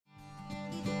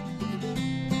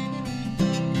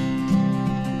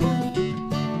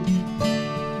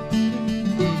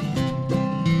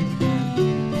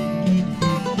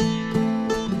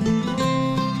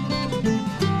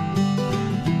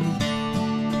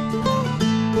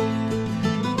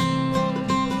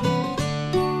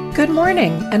Good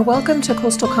morning, and welcome to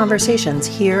Coastal Conversations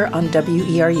here on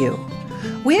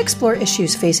WERU. We explore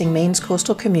issues facing Maine's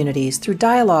coastal communities through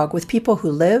dialogue with people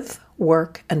who live,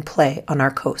 work, and play on our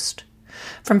coast.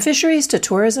 From fisheries to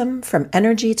tourism, from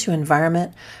energy to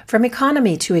environment, from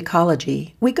economy to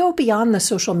ecology, we go beyond the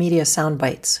social media sound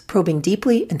bites, probing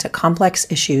deeply into complex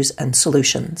issues and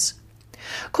solutions.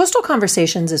 Coastal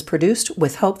Conversations is produced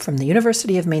with help from the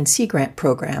University of Maine Sea Grant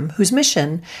Program, whose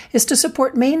mission is to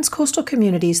support Maine's coastal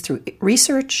communities through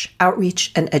research,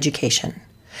 outreach, and education.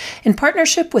 In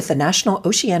partnership with the National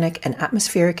Oceanic and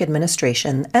Atmospheric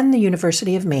Administration and the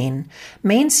University of Maine,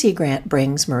 Maine Sea Grant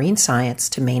brings marine science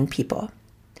to Maine people.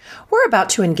 We're about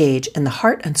to engage in the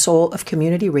heart and soul of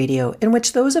community radio, in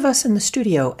which those of us in the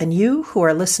studio and you who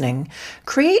are listening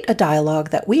create a dialogue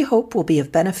that we hope will be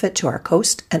of benefit to our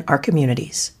coast and our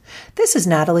communities. This is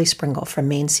Natalie Springle from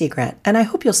Maine Sea Grant, and I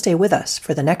hope you'll stay with us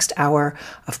for the next hour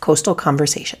of Coastal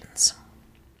Conversations.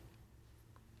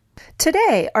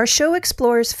 Today, our show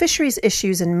explores fisheries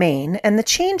issues in Maine and the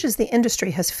changes the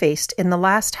industry has faced in the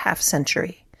last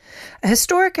half-century. A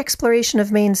historic exploration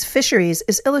of Maine's fisheries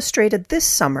is illustrated this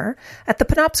summer at the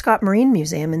Penobscot Marine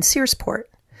Museum in Searsport.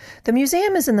 The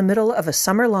museum is in the middle of a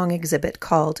summer-long exhibit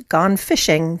called Gone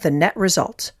Fishing: The Net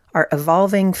Result, Our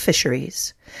Evolving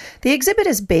Fisheries. The exhibit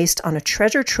is based on a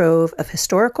treasure trove of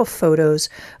historical photos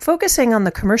focusing on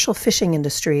the commercial fishing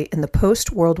industry in the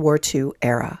post-World War II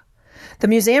era. The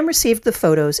museum received the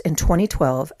photos in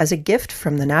 2012 as a gift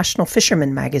from the National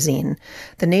Fisherman magazine,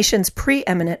 the nation's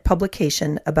preeminent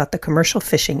publication about the commercial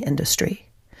fishing industry.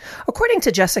 According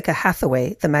to Jessica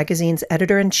Hathaway, the magazine's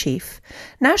editor-in-chief,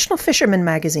 National Fisherman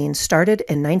magazine started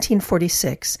in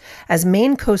 1946 as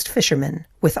Maine Coast Fishermen,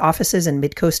 with offices in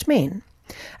Midcoast Maine.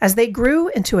 As they grew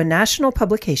into a national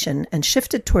publication and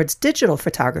shifted towards digital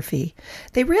photography,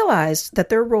 they realized that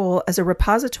their role as a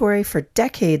repository for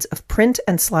decades of print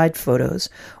and slide photos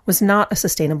was not a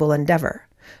sustainable endeavor.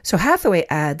 So Hathaway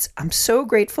adds, "I'm so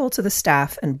grateful to the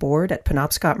staff and board at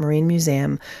Penobscot Marine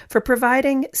Museum for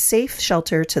providing safe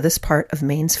shelter to this part of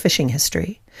Maine's fishing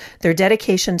history. Their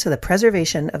dedication to the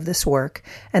preservation of this work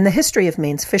and the history of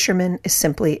Maine's fishermen is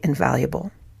simply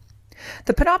invaluable."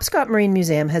 The Penobscot Marine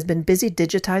Museum has been busy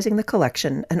digitizing the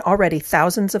collection, and already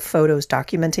thousands of photos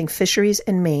documenting fisheries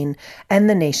in Maine and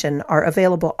the nation are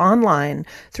available online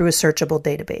through a searchable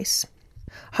database.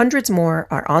 Hundreds more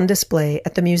are on display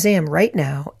at the museum right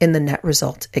now in the Net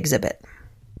Result exhibit.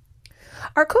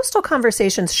 Our Coastal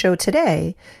Conversations show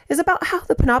today is about how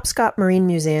the Penobscot Marine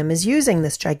Museum is using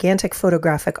this gigantic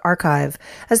photographic archive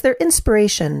as their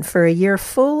inspiration for a year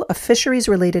full of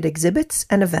fisheries-related exhibits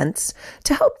and events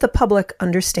to help the public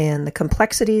understand the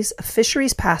complexities of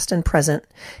fisheries past and present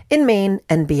in Maine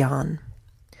and beyond.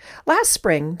 Last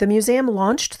spring, the museum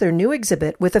launched their new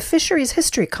exhibit with a Fisheries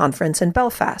History Conference in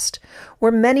Belfast,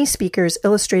 where many speakers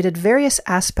illustrated various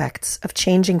aspects of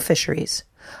changing fisheries.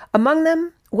 Among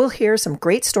them, we'll hear some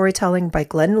great storytelling by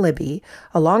Glenn Libby,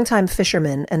 a longtime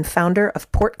fisherman and founder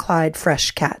of Port Clyde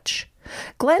Fresh Catch.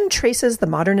 Glenn traces the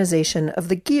modernization of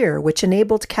the gear which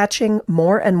enabled catching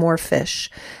more and more fish,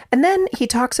 and then he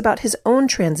talks about his own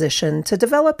transition to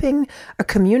developing a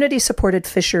community-supported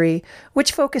fishery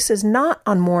which focuses not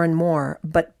on more and more,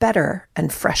 but better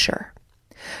and fresher.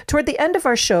 Toward the end of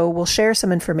our show, we'll share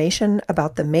some information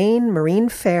about the Maine Marine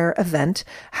Fair event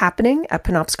happening at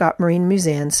Penobscot Marine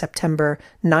Museum September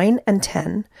 9 and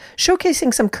 10,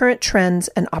 showcasing some current trends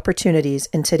and opportunities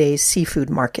in today's seafood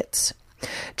markets.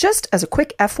 Just as a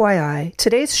quick FYI,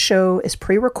 today's show is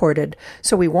pre-recorded,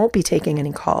 so we won't be taking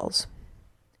any calls.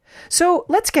 So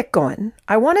let's get going.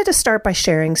 I wanted to start by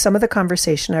sharing some of the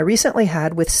conversation I recently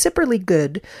had with Sipperly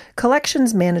Good,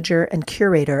 collections manager and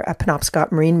curator at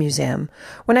Penobscot Marine Museum,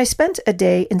 when I spent a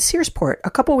day in Searsport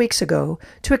a couple weeks ago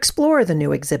to explore the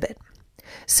new exhibit.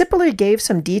 Sipperly gave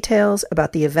some details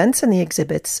about the events and the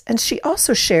exhibits, and she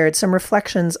also shared some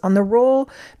reflections on the role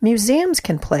museums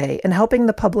can play in helping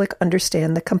the public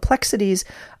understand the complexities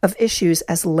of issues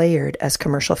as layered as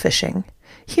commercial fishing.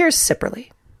 Here's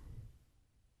Sipperly.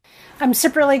 I'm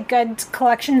Sipperly Good,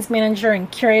 collections manager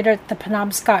and curator at the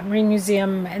Penobscot Marine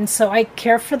Museum, and so I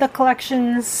care for the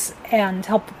collections and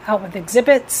help out with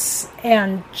exhibits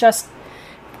and just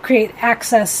create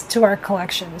access to our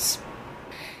collections.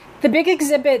 The big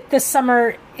exhibit this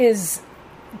summer is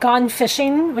Gone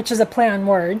Fishing, which is a play on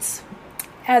words,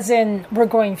 as in we're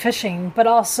going fishing, but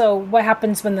also what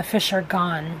happens when the fish are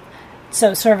gone.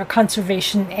 So sort of a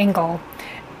conservation angle.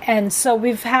 And so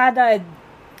we've had a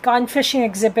Gone Fishing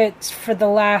exhibit for the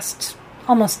last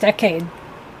almost decade.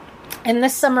 And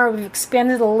this summer we've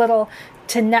expanded a little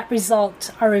to Net Result,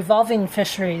 our evolving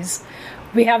fisheries.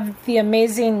 We have the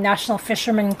amazing National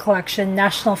Fisherman collection.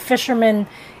 National Fisherman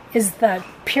is the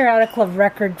periodical of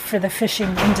record for the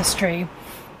fishing industry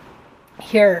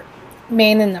here,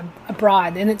 Maine and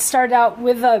abroad. And it started out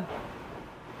with a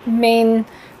Maine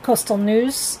Coastal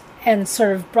News and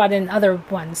sort of brought in other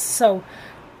ones. So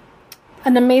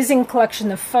an amazing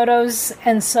collection of photos.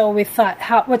 And so we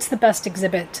thought, what's the best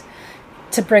exhibit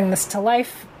to bring this to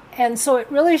life? And so it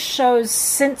really shows,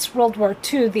 since World War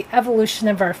II, the evolution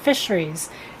of our fisheries.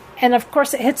 And of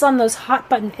course, it hits on those hot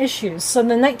button issues. So in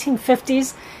the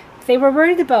 1950s, they were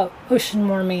worried about ocean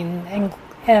warming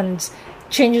and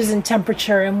changes in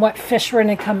temperature and what fish were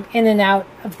going to come in and out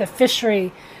of the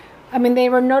fishery. I mean, they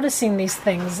were noticing these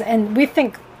things, and we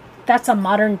think that's a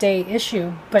modern day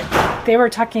issue, but they were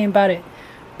talking about it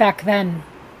back then.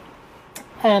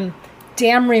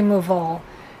 Dam removal,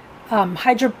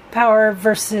 hydropower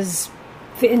versus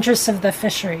the interests of the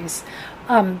fisheries.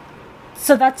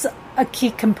 So that's a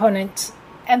key component.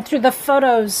 And through the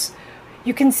photos,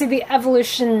 you can see the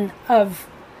evolution of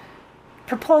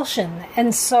propulsion.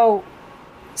 And so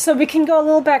we can go a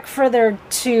little back further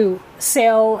to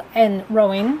sail and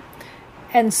rowing.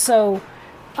 And so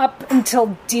up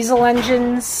until diesel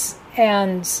engines,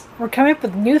 and we're coming up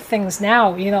with new things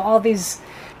now. All these,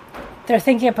 they're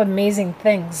thinking up amazing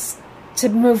things to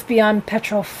move beyond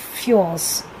petrol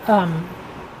fuels.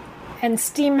 And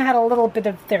steam had a little bit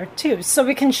of there too. So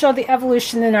we can show the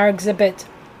evolution in our exhibit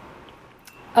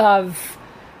of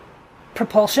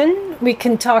propulsion. We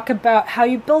can talk about how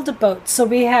you build a boat. So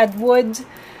we had wood,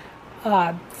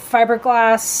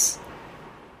 fiberglass,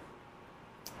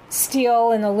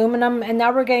 steel, and aluminum, and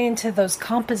now we're getting into those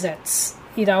composites,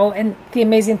 and the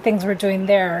amazing things we're doing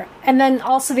there. And then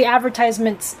also the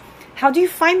advertisements. How do you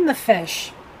find the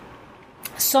fish?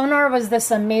 Sonar was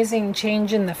this amazing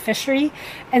change in the fishery,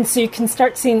 and so you can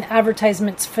start seeing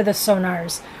advertisements for the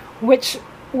sonars, which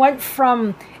went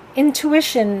from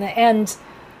intuition, and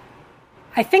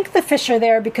I think the fish are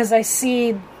there because I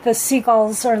see the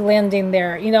seagulls are landing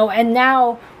there, and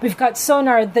now we've got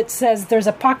sonar that says there's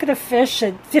a pocket of fish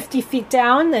at 50 feet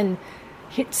down, and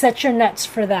set your nets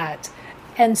for that.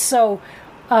 And so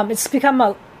it's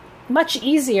become much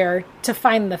easier to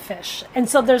find the fish. And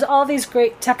so there's all these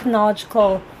great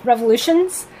technological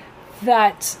revolutions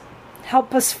that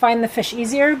help us find the fish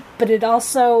easier, but it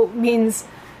also means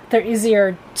they're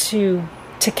easier to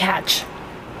catch.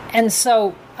 And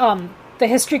so the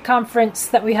history conference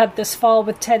that we had this fall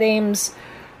with Ted Ames,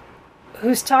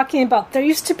 who's talking about there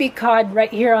used to be cod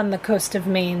right here on the coast of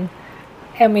Maine,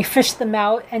 and we fished them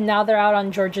out, and now they're out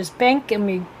on George's Bank, and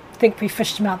we think we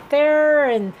fished them out there,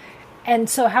 and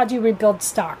so how do you rebuild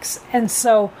stocks? And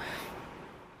so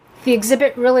the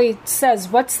exhibit really says,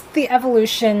 what's the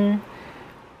evolution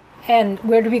and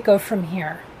where do we go from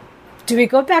here? Do we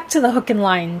go back to the hook and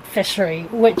line fishery,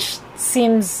 which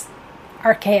seems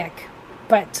archaic?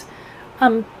 But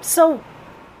so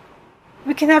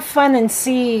we can have fun and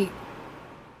see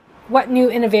what new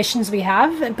innovations we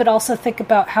have, but also think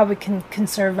about how we can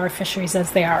conserve our fisheries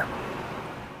as they are.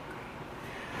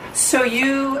 So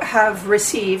you have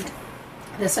received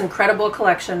this incredible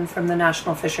collection from the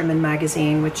National Fisherman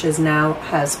Magazine, which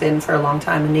has been for a long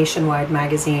time a nationwide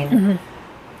magazine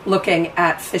looking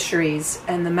at fisheries.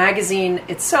 And the magazine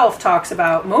itself talks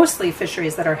about mostly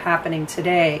fisheries that are happening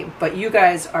today, but you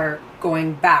guys are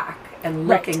going back and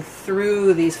looking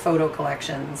through these photo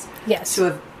collections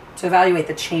to evaluate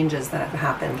the changes that have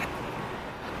happened.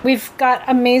 We've got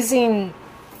amazing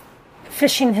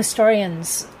fishing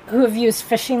historians who have used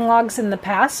fishing logs in the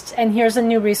past, and here's a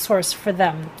new resource for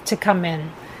them to come in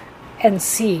and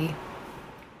see.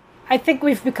 I think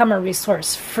we've become a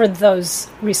resource for those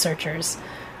researchers.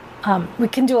 We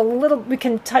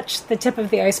can touch the tip of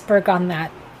the iceberg on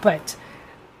that, but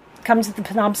come to the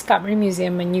Penobscot Marine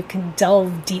Museum and you can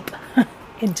delve deep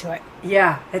into it.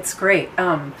 Yeah, it's great.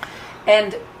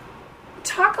 And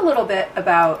talk a little bit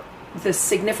about the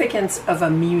significance of a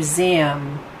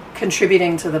museum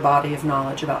contributing to the body of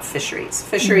knowledge about fisheries.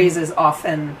 Fisheries is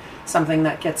often something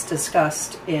that gets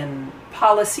discussed in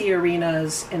policy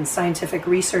arenas, in scientific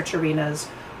research arenas,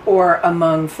 or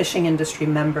among fishing industry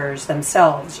members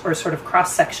themselves, or sort of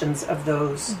cross sections of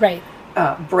those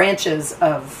branches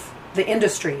of the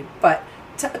industry. But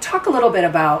talk a little bit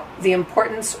about the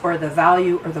importance or the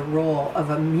value or the role of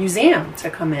a museum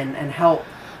to come in and help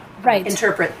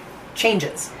interpret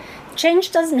changes.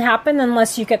 Change doesn't happen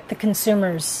unless you get the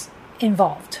consumers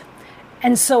involved.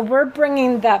 And so we're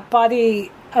bringing that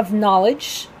body of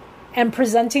knowledge and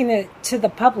presenting it to the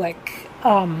public.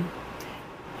 And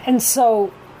so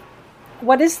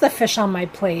what is the fish on my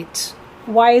plate?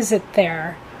 Why is it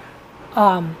there?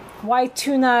 Why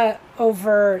tuna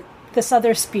over this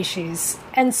other species?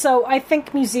 And so I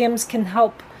think museums can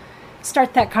help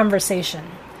start that conversation.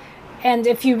 And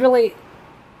if you really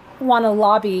want to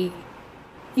lobby,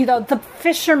 the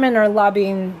fishermen are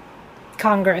lobbying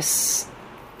Congress.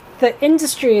 The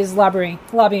industry is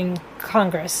lobbying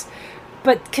Congress.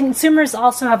 But consumers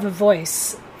also have a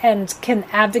voice and can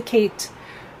advocate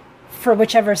for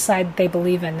whichever side they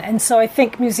believe in. And so I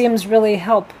think museums really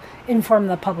help inform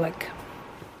the public.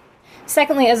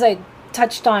 Secondly, as I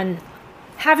touched on,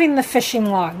 having the fishing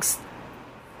logs.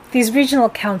 These regional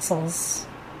councils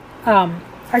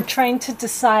are trying to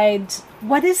decide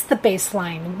what is the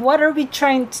baseline. What are we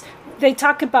trying to... They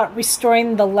talk about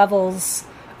restoring the levels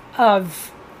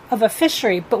of a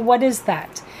fishery, but what is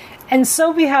that? And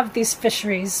so we have these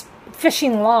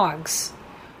fishing logs,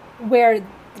 where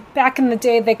back in the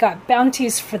day they got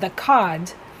bounties for the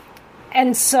cod.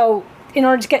 And so in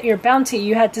order to get your bounty,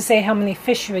 you had to say how many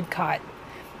fish you had caught.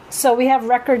 So we have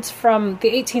records from the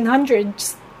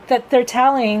 1800s that they're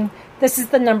tallying, this is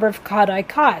the number of cod I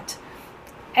caught.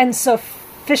 And so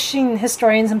fishing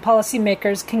historians and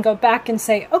policymakers can go back and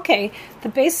say, okay, the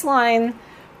baseline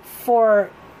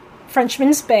for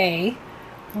Frenchman's Bay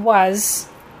was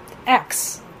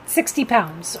X, 60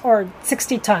 pounds or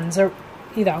 60 tons or,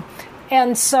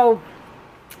 and so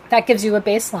that gives you a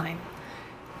baseline.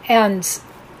 And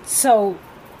so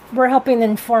we're helping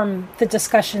inform the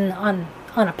discussion on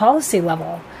a policy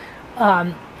level.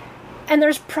 And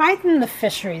there's pride in the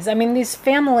fisheries. I mean, these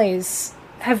families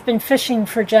have been fishing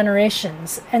for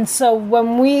generations. And so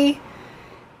when we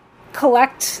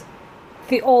collect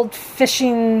the old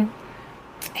hand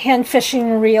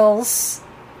fishing reels,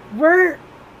 we're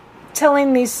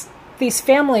telling these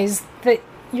families that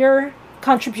your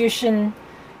contribution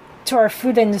to our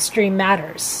food industry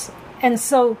matters. And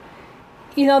so,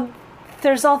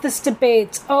 there's all this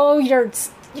debate,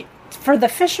 for the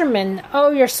fishermen,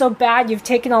 you're so bad, you've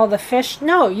taken all the fish.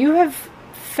 No, you have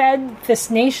fed this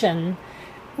nation.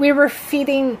 We were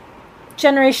feeding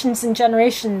generations and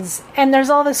generations, and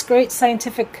there's all this great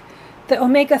scientific, the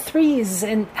omega-3s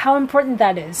and how important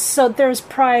that is. So there's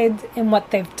pride in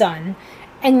what they've done.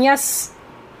 And yes,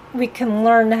 we can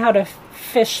learn how to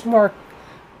fish more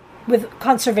with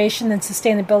conservation and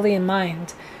sustainability in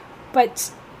mind.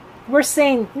 But we're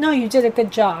saying, no, you did a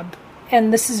good job,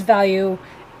 and this is value,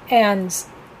 and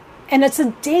it's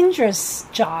a dangerous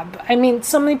job. I mean,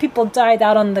 so many people died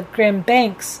out on the Grand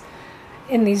Banks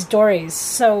in these dories.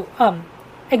 So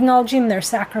acknowledging their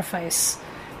sacrifice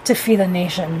to feed a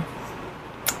nation.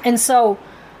 And so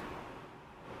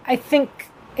I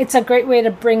think it's a great way to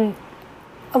bring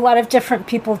a lot of different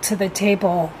people to the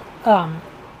table to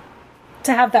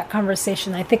have that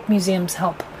conversation. I think museums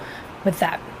help with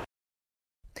that.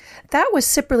 That was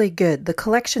Sipperly Good, the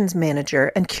collections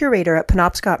manager and curator at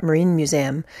Penobscot Marine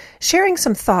Museum, sharing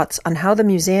some thoughts on how the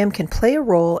museum can play a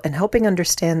role in helping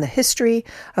understand the history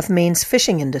of Maine's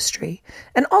fishing industry,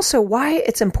 and also why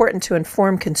it's important to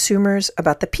inform consumers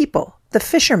about the people, the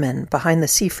fishermen behind the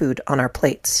seafood on our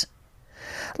plates.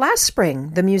 Last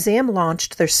spring, the museum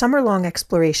launched their summer-long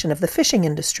exploration of the fishing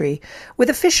industry with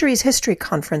a Fisheries History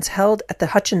Conference held at the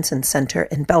Hutchinson Centre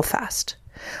in Belfast.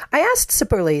 I asked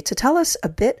Sipperly to tell us a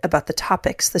bit about the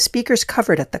topics the speakers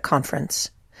covered at the conference.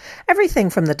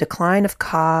 Everything from the decline of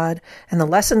cod and the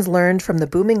lessons learned from the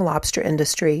booming lobster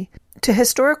industry to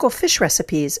historical fish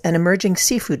recipes and emerging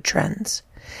seafood trends.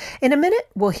 In a minute,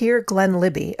 we'll hear Glenn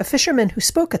Libby, a fisherman who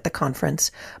spoke at the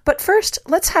conference. But first,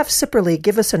 let's have Sipperly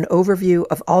give us an overview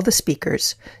of all the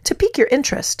speakers to pique your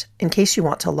interest in case you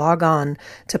want to log on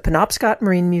to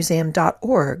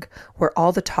penobscotmarinemuseum.org, where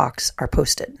all the talks are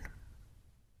posted.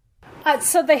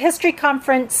 So the history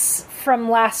conference from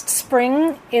last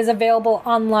spring is available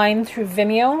online through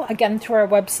Vimeo, again through our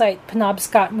website,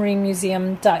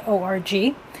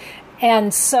 penobscotmarinemuseum.org.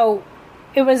 And so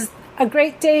it was a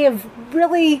great day of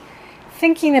really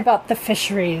thinking about the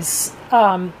fisheries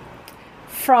from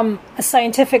a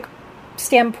scientific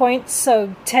standpoint.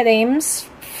 So Ted Ames,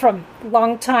 from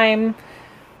longtime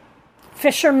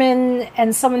fisherman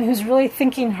and someone who's really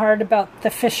thinking hard about the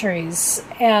fisheries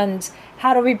and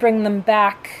how do we bring them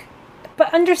back,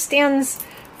 but understands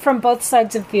from both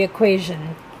sides of the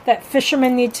equation that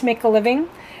fishermen need to make a living,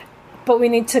 but we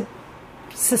need to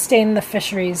sustain the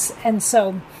fisheries. And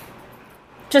so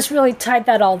just really tied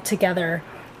that all together.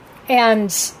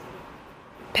 And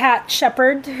Pat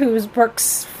Shepard, who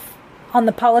works on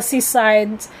the policy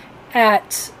side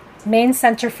at Maine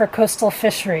Center for Coastal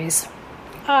Fisheries,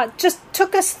 just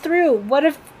took us through what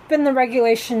have been the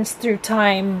regulations through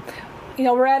time.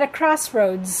 We're at a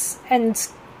crossroads, and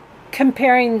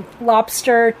comparing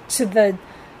lobster to the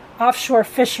offshore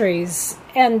fisheries.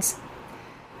 And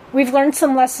we've learned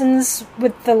some lessons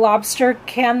with the lobster.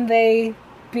 Can they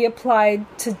be applied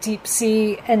to deep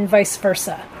sea and vice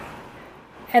versa.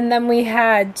 And then we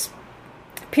had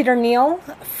Peter Neal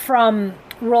from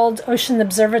World Ocean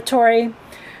Observatory,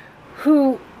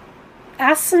 who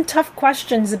asked some tough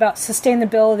questions about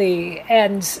sustainability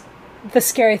and the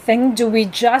scary thing, do we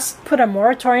just put a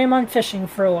moratorium on fishing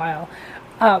for a while?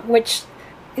 Which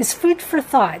is food for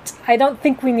thought. I don't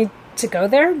think we need to go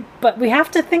there, but we have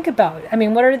to think about,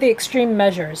 what are the extreme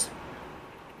measures?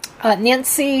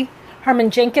 Nancy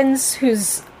Harmon Jenkins,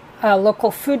 who's a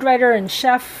local food writer and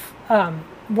chef,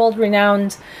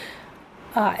 world-renowned,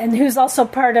 and who's also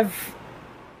part of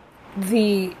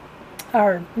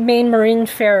our Maine Marine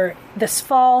Fair this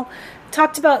fall,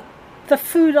 talked about the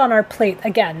food on our plate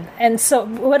again. And so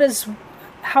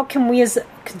how can we as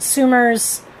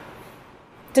consumers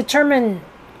determine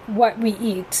what we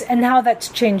eat and how that's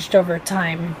changed over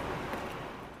time?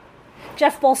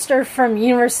 Jeff Bolster from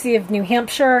University of New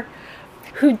Hampshire,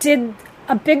 who did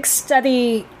a big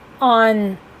study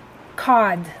on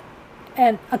cod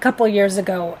a couple of years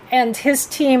ago, and his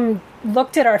team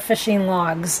looked at our fishing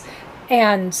logs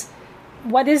and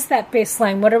what is that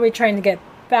baseline? What are we trying to get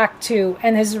back to?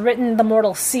 And has written The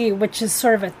Mortal Sea, which is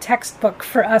sort of a textbook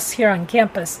for us here on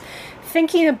campus,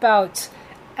 thinking about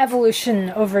evolution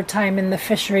over time in the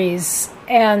fisheries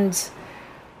and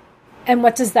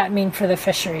what does that mean for the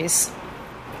fisheries.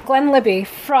 Glenn Libby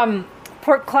from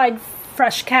Port Clyde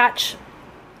Fresh Catch,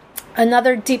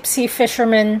 another deep sea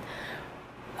fisherman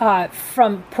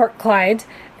from Port Clyde,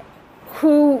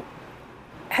 who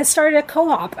has started a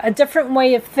co-op, a different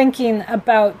way of thinking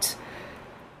about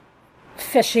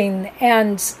fishing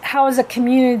and how as a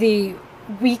community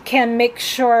we can make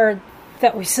sure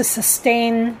that we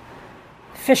sustain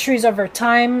fisheries over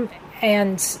time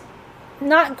and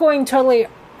not going totally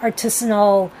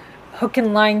artisanal hook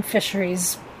and line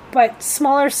fisheries, but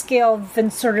smaller scale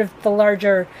than sort of the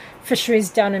larger fisheries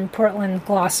down in Portland,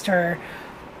 Gloucester,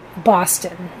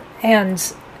 Boston,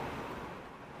 and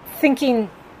thinking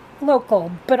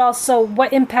local, but also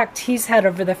what impact he's had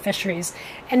over the fisheries.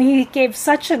 And he gave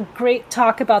such a great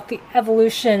talk about the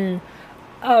evolution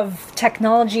of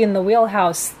technology in the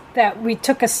wheelhouse that we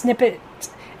took a snippet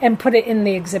and put it in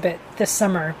the exhibit this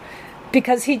summer,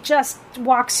 because he just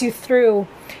walks you through.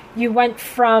 You went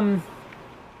from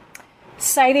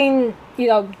sighting,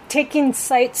 taking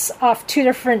sites off two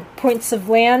different points of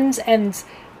land, and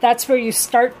that's where you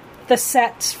start the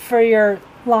set for your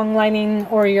long lining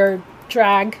or your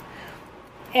drag,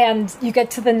 and you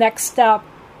get to the next stop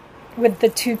with the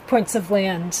 2 points of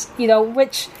land,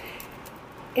 which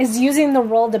is using the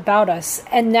world about us.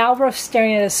 And now we're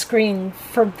staring at a screen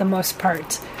for the most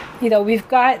part. We've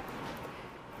got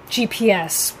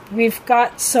GPS, we've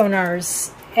got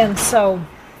sonars, and so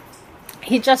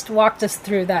he just walked us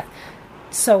through that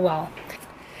so well.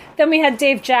 Then we had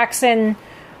Dave Jackson,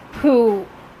 who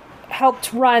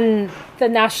helped run the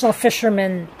National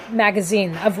Fisherman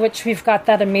magazine, of which we've got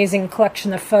that amazing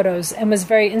collection of photos, and was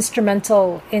very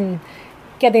instrumental in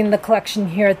getting the collection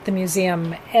here at the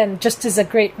museum, and just is a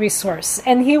great resource.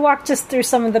 And he walked us through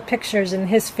some of the pictures and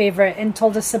his favorite, and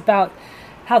told us about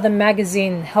how the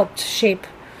magazine helped shape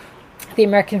the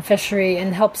American fishery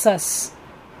and helps us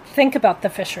think about the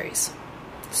fisheries.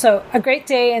 So a great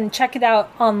day, and check it out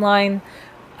online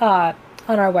on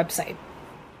our website.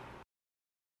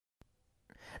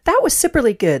 That was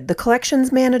Sipperly Good, the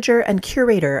collections manager and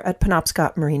curator at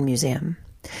Penobscot Marine Museum.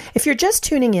 If you're just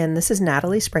tuning in, this is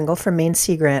Natalie Springle from Maine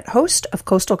Sea Grant, host of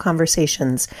Coastal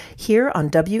Conversations, here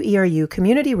on WERU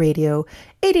Community Radio,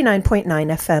 89.9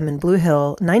 FM in Blue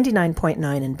Hill,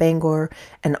 99.9 in Bangor,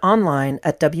 and online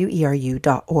at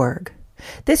weru.org.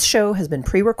 This show has been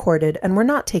pre-recorded, and we're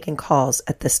not taking calls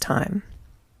at this time.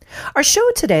 Our show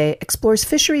today explores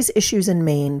fisheries issues in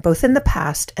Maine, both in the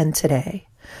past and today.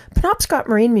 Penobscot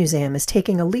Marine Museum is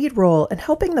taking a lead role in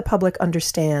helping the public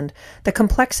understand the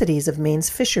complexities of Maine's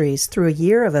fisheries through a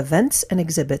year of events and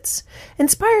exhibits,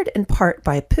 inspired in part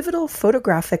by a pivotal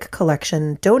photographic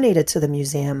collection donated to the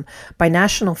museum by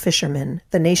National Fisherman,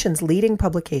 the nation's leading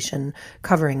publication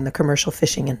covering the commercial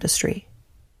fishing industry.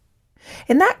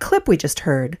 In that clip we just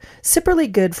heard, Sipperly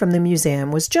Good from the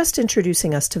museum was just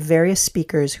introducing us to various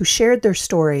speakers who shared their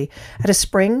story at a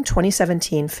spring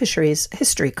 2017 Fisheries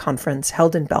History Conference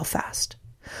held in Belfast.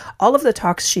 All of the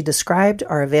talks she described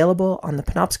are available on the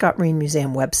Penobscot Marine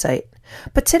Museum website.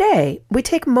 But today, we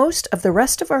take most of the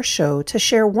rest of our show to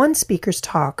share one speaker's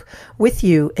talk with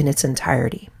you in its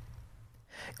entirety.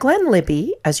 Glenn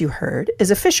Libby, as you heard, is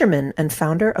a fisherman and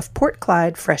founder of Port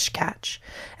Clyde Fresh Catch,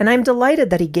 and I'm delighted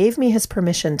that he gave me his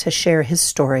permission to share his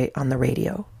story on the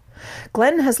radio.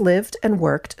 Glenn has lived and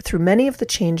worked through many of the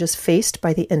changes faced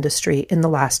by the industry in the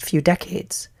last few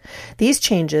decades. These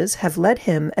changes have led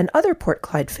him and other Port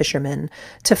Clyde fishermen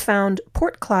to found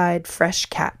Port Clyde Fresh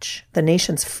Catch, the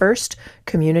nation's first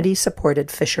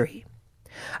community-supported fishery.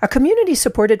 A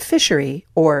community-supported fishery,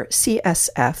 or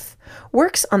CSF,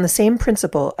 works on the same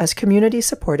principle as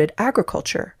community-supported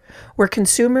agriculture, where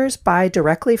consumers buy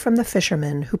directly from the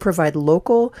fishermen who provide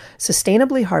local,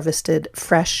 sustainably harvested,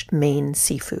 fresh Maine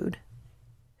seafood.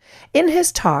 In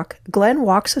his talk, Glenn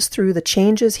walks us through the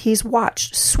changes he's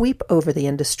watched sweep over the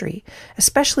industry,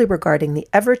 especially regarding the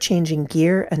ever-changing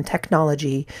gear and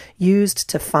technology used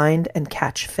to find and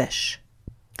catch fish.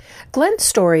 Glenn's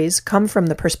stories come from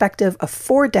the perspective of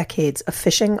 4 decades of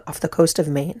fishing off the coast of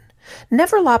Maine.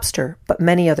 Never lobster, but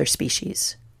many other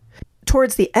species.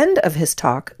 Towards the end of his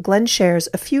talk, Glenn shares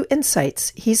a few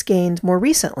insights he's gained more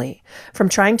recently from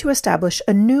trying to establish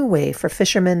a new way for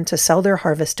fishermen to sell their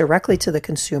harvest directly to the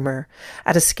consumer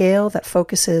at a scale that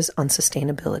focuses on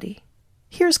sustainability.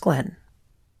 Here's Glenn.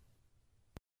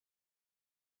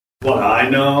 What I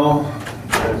know,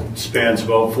 it spans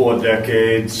about 4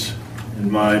 decades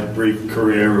in my brief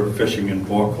career of fishing in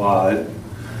Port Clyde.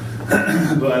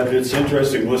 But it's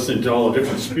interesting listening to all the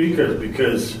different speakers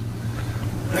because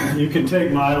you can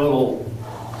take my little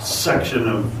section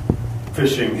of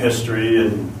fishing history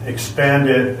and expand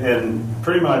it, and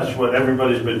pretty much what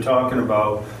everybody's been talking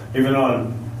about, even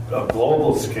on a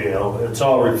global scale, it's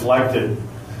all reflected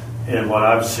in what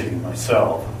I've seen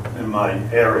myself in my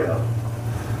area.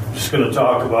 I'm just going to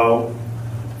talk about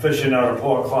fishing out of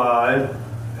Port Clyde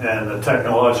and the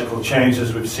technological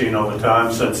changes we've seen over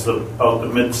time since about the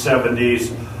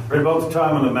mid-70s, right about the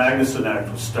time when the Magnuson Act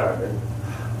was started,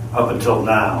 up until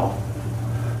now.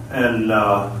 And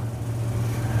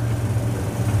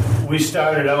we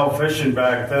started out fishing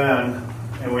back then,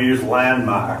 and we used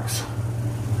landmarks.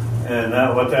 And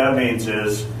what that means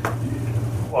is,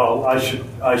 well, I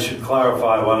should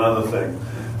clarify one other thing.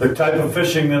 The type of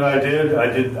fishing that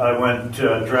I went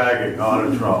dragging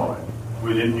on a trawling.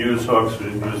 We didn't use hooks,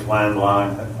 we didn't use long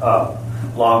lines,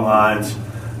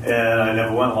 and I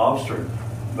never went lobstering.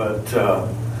 But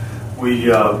we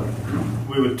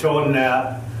would tow the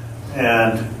net,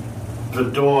 and the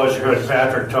doors, you heard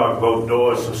Patrick talk about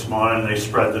doors this morning, they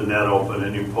spread the net open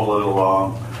and you pull it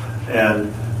along.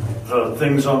 And the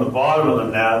things on the bottom of the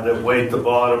net that weight the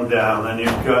bottom down, then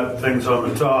you've got things on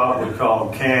the top, we call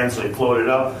them cans, they floated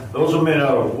up. Those were made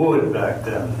out of wood back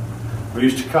then. We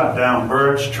used to cut down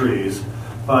birch trees,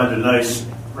 find a nice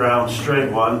round straight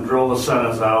one, drill the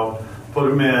centers out, put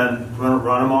them in, run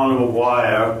them onto a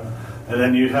wire, and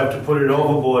then you'd have to put it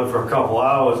overboard for a couple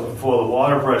hours before the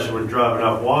water pressure would drive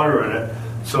enough water in it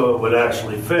so it would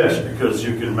actually fish, because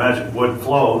you can imagine wood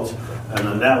floats and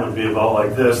the net would be about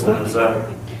like this, and as that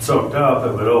soaked up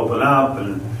it would open up,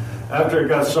 and after it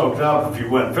got soaked up, if you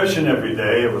went fishing every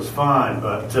day it was fine,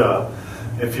 but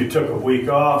if you took a week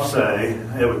off, say,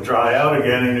 it would dry out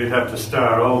again and you'd have to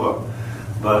start over.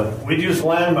 But we'd use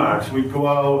landmarks. We'd go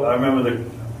out. I remember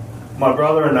my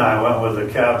brother and I went with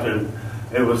the captain.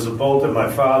 It was a boat that my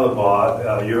father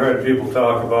bought. You heard people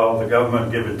talk about the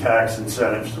government giving tax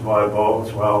incentives to buy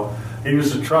boats. Well, he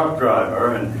was a truck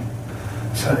driver, and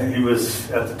so he was,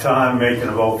 at the time, making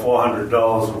about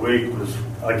 $400 a week. Was,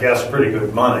 I guess, pretty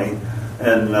good money.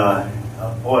 And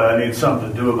boy, I need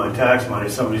something to do with my tax money.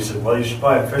 Somebody said, well, you should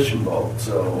buy a fishing boat.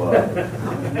 So,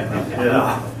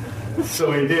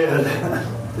 so he did.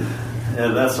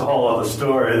 And that's a whole other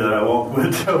story that I won't go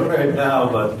into right now.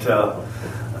 But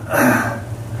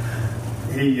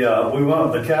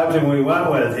the captain we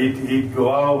went with, he'd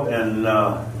go out and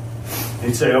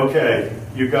he'd say, okay,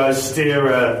 you guys steer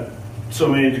at so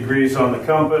many degrees on the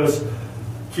compass,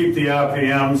 keep the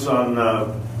RPMs on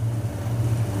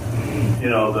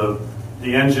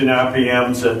the engine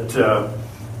RPMs at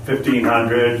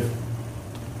 1500,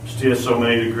 steer so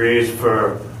many degrees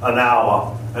for an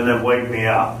hour, and then wake me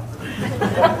up.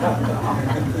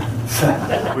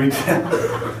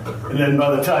 And then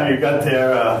by the time you got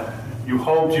there, you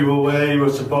hoped you were where you were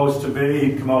supposed to be.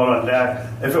 He'd come out on deck.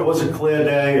 If it was a clear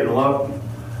day and look,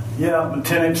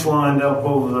 Matinic's lined up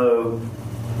over the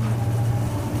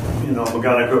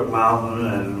McGonagall Mountain,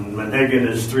 and Manhigan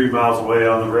is 3 miles away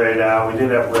on the radar. We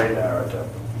did have radar at that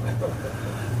point.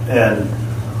 And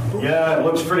it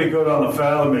looks pretty good on the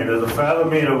fathometer. The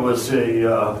fathometer was it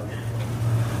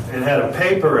had a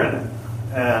paper in it,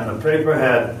 and the paper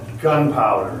had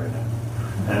gunpowder in it.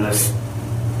 And this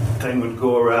thing would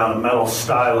go around a metal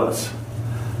stylus,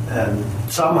 and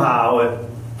somehow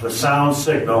the sound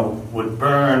signal would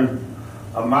burn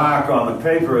a mark on the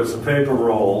paper as the paper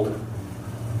rolled,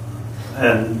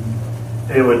 and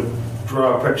it would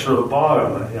draw a picture of the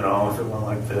bottom, if it went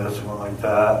like this, it went like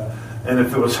that. And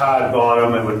if it was hard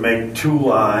bottom, it would make 2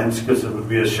 lines because it would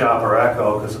be a sharper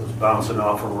echo because it was bouncing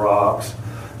off of rocks.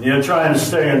 And you're trying to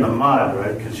stay in the mud,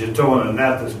 right? Because you're towing a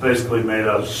net that's basically made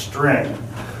out of string.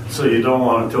 So you don't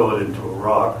want to tow it into a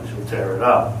rock because you'll tear it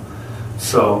up.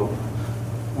 So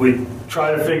we'd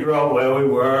try to figure out where we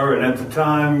were. And at the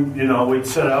time, we'd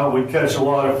set out, we'd catch a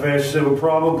lot of fish.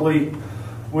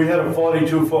 We had a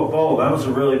 42-foot boat. That was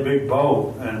a really big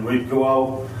boat. And we'd go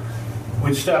out.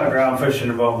 We'd start ground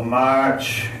fishing about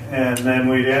March, and then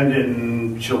we'd end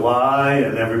in July,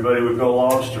 and everybody would go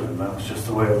lobstering. That was just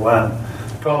the way it went.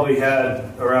 Probably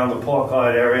had, around the Port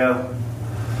Clyde area,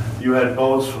 you had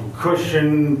boats from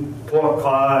Cushing, Port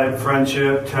Clyde,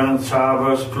 Friendship, Tennant's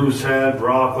Harbor, Spruce Head,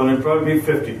 Rockland. It'd probably be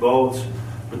 50 boats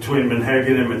between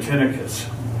Manhegan and Matinicus,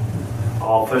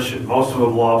 all fishing, most of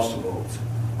them lobster boats,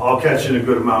 all catching a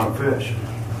good amount of fish.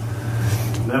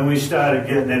 And then we started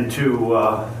getting into...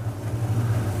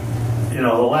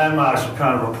 the landmarks were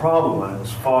kind of a problem when it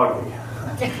was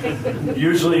foggy.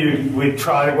 Usually we'd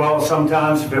try to go out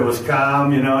sometimes if it was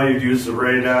calm, you'd use the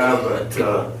radar, but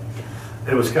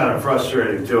it was kind of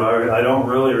frustrating too. I don't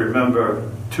really remember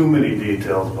too many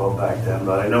details about back then,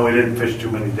 but I know we didn't fish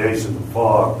too many days in the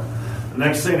fog. The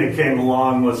next thing that came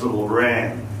along was the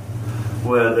Loran,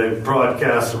 where they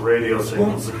broadcast the radio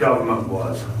signals, the government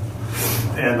was.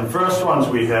 And the first ones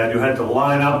we had, you had to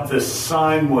line up this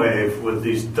sine wave with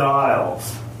these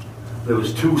dials. There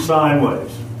was 2 sine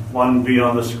waves. One would be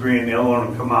on the screen, the other one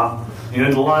would come up. You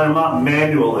had to line them up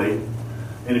manually.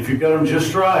 And if you got them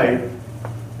just right,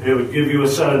 it would give you a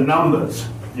set of numbers.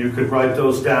 You could write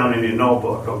those down in your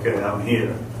notebook. Okay, I'm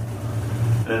here.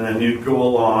 And then you'd go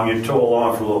along, you'd tow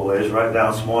along for a little ways, write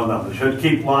down some more numbers. You'd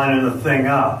keep lining the thing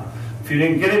up. If you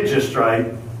didn't get it just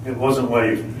right, it wasn't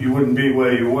where you wouldn't be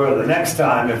where you were the next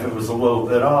time if it was a little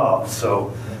bit off.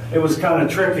 So it was kind of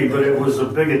tricky, but it was a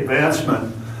big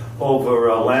advancement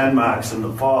over landmarks in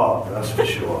the fog, that's for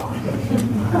sure.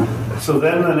 So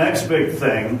then the next big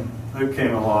thing that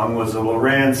came along was a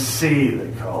Loran C,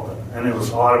 they called it, and it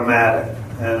was automatic.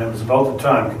 And it was about the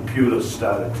time computers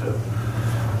started to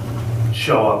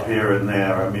show up here and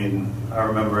there. I mean, I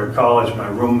remember at college my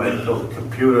roommate built a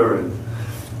computer, and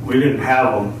we didn't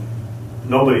have them.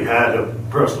 Nobody had a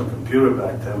personal computer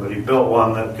back then, but he built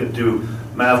one that could do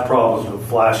math problems with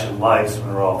flashing lights, and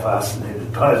we were all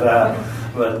fascinated by that.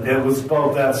 But it was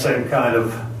about that same kind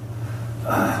of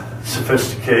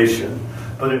sophistication.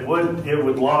 But it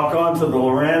would lock onto the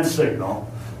Loran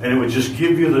signal, and it would just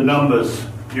give you the numbers.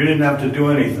 You didn't have to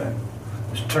do anything.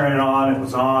 Just turn it on, it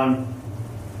was on,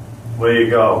 away you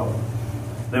go.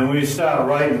 Then we started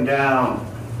writing down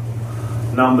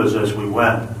numbers as we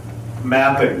went.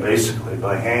 Mapping, basically,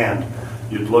 by hand.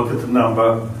 You'd look at the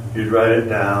number, you'd write it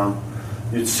down,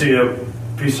 you'd see a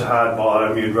piece of hard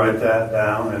bottom, you'd write that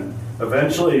down, and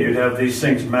eventually you'd have these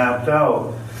things mapped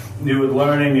out. You would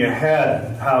learn in your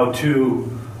head how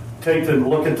to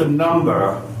look at the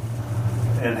number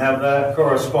and have that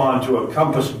correspond to a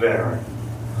compass bearing.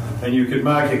 And you could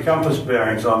mark your compass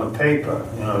bearings on the paper,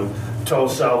 toe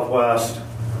southwest,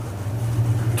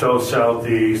 toe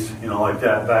southeast, like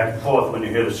that, back and forth when you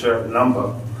hit a certain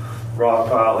number. Rock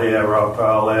pile here, rock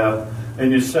pile there,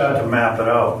 and you start to map it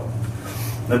out.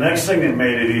 The next thing that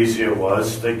made it easier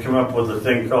was they come up with a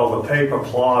thing called a paper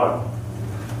plotter,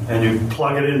 and you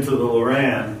plug it into the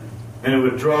Loran, and it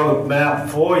would draw the map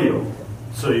for you.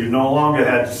 So you no longer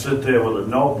had to sit there with a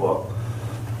notebook.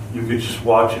 You could just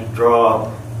watch it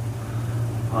draw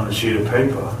on a sheet of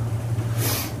paper.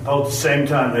 About the same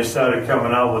time, they started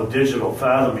coming out with digital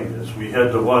fathometers. We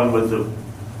had the one with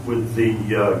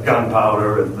the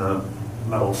gunpowder and the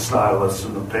metal stylus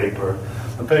and the paper.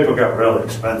 The paper got really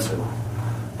expensive.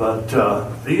 But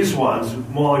these ones,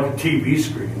 more like a TV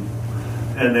screen,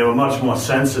 and they were much more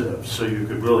sensitive, so you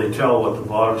could really tell what the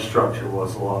bottom structure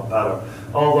was a lot better.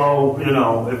 Although,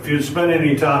 if you spend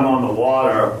any time on the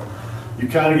water, you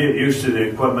kind of get used to the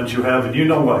equipment you have, and you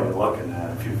know what you're looking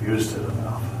at if you've used it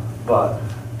enough. But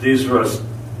they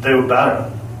were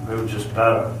better. They were just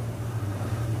better.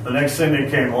 The next thing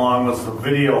that came along was the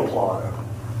video plotter,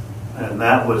 and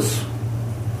that was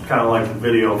kind of like the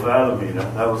video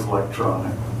fathometer. That was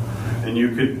electronic,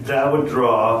 and that would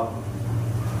draw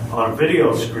on a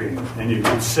video screen, and you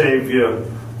could save your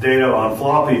data on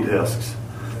floppy disks.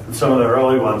 And some of the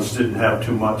early ones didn't have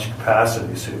too much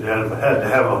capacity, so you had to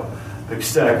have a big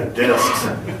stack of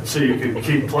disks, so you could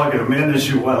keep plugging them in as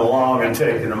you went along and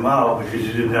taking them out because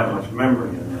you didn't have much memory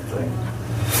in the thing.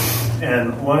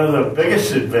 And one of the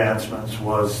biggest advancements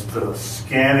was the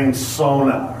scanning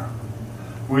sonar.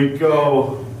 We'd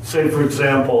go, say for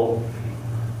example,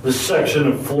 this section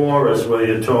of floor is where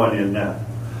you're towing your net.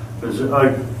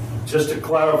 Just to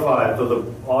clarify, for the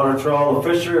otter trawl, the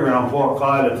fishery around Port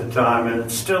Clyde at the time, and it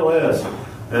still is,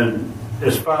 and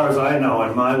as far as I know,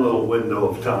 in my little window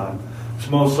of time, it's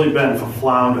mostly been for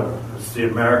flounder. It's the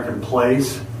American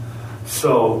place.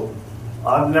 So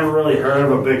I've never really heard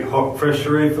of a big hook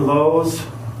fishery for those.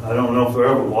 I don't know if there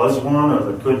ever was one,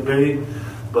 or there could be,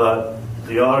 but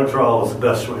the otter trawl is the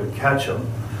best way to catch them.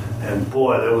 And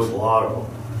boy, there was a lot of them.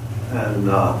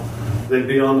 And they'd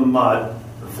be on the mud,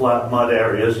 the flat mud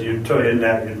areas. You'd tow your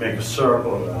net, you'd make a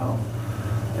circle around,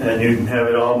 and you'd have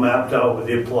it all mapped out with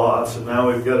your plots. And now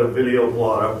we've got a video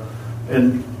plotter,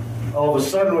 and all of a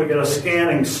sudden we got a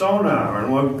scanning sonar,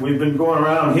 and we've been going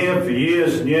around here for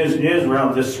years and years and years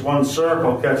around this one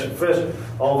circle catching fish.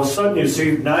 All of a sudden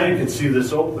now you can see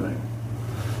this opening.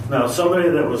 Now somebody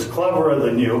that was cleverer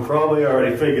than you probably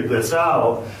already figured this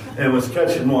out and was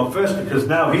catching more fish, because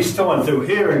now he's towing through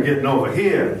here and getting over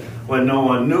here when no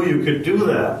one knew you could do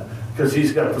that, because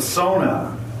he's got the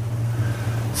sonar.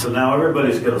 So now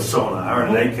everybody's got a sonar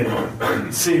and they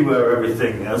can see where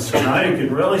everything is. So now you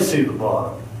can really see the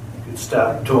bottom. You can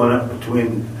start towing it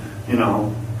between,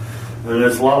 and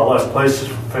there's a lot less places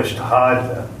for fish to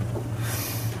hide then.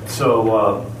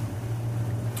 So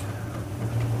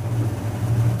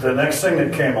the next thing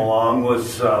that came along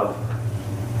was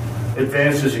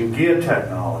advances in gear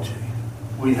technology.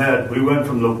 We went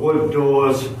from the wood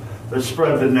doors that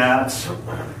spread the nets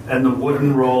and the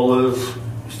wooden rollers.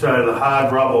 We started the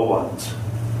hard rubber ones.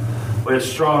 We had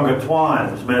stronger twine.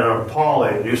 It was made out of poly.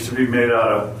 It used to be made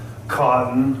out of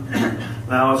cotton.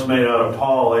 Now it's made out of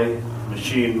poly,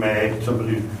 machine made.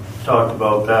 Somebody talked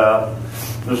about that.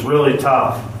 It was really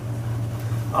tough.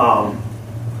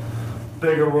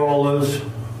 Bigger rollers.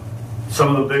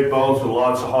 Some of the big boats with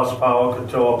lots of horsepower could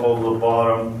tow up over the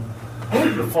bottom.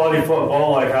 The 40-foot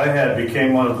boat like I had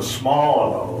became one of the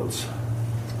smaller boats.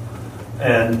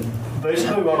 And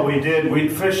basically what we did,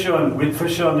 we'd fish on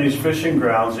these fishing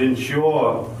grounds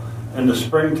inshore in the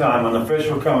springtime when the fish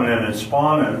were coming in and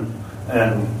spawning.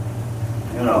 And,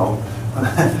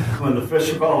 when the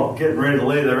fish were all getting ready to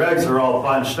lay their eggs, they're all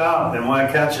bunched out and we're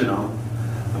catching them.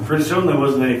 And pretty soon there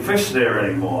wasn't any fish there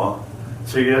anymore.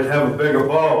 So you had to have a bigger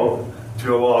boat to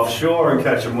go offshore and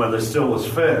catch them when there still was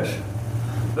fish.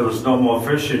 There was no more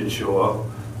fish inshore,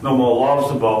 no more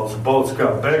lobster boats. The boats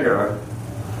got bigger.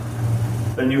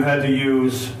 Then you had to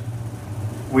use,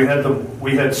 we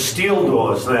had steel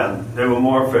doors then. They were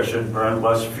more efficient, burned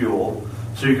less fuel,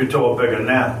 so you could tow a bigger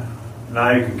net.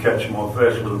 Now you can catch more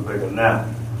fish with a bigger net.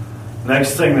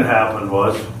 Next thing that happened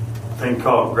was a thing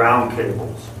called ground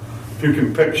cables. If you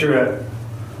can picture it,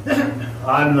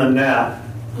 on the net,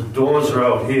 the doors are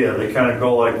out here. They kind of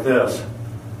go like this.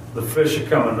 The fish are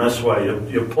coming this way.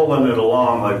 You're pulling it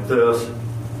along like this,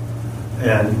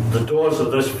 and the doors are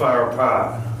this far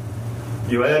apart.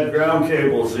 You add ground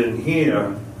cables in here.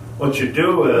 What you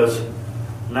do is,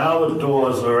 now the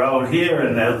doors are out here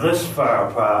and they're this far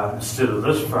apart instead of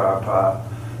this far apart.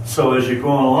 So as you're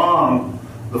going along,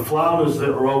 the flounders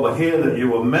that were over here that you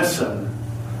were missing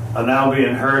are now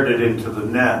being herded into the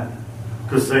net,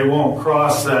 because they won't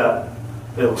cross that.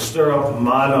 It'll stir up the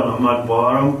mud on the mud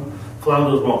bottom.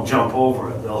 Flounders won't jump over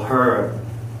it. They'll herd.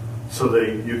 So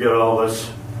you get all this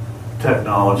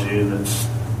technology, and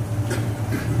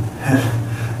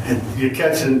you're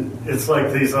catching, it's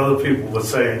like these other people were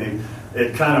saying,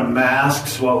 it kind of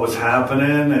masks what was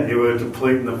happening, and you were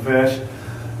depleting the fish.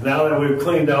 Now that we've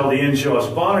cleaned out the inshore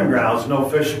spawning grounds, no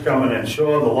fish are coming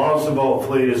inshore. The lobster boat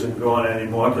fleet isn't going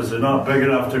anymore because they're not big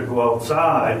enough to go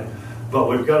outside. But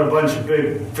we've got a bunch of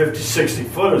big 50, 60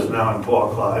 footers now in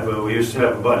Port Clyde, where we used to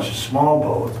have a bunch of small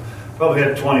boats. Probably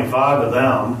had 25 of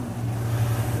them.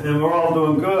 And we're all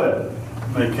doing good,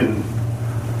 making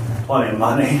plenty of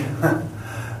money.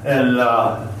 And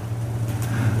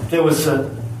there was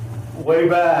way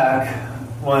back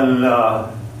when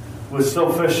we're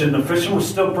still fishing. The fishing was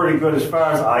still pretty good as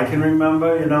far as I can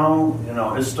remember,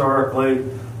 historically.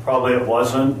 Probably it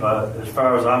wasn't, but as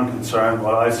far as I'm concerned,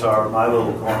 what I saw in my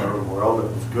little corner of the world,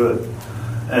 it was good.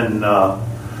 And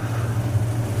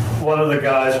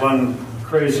one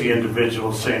crazy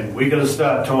individual saying, we got to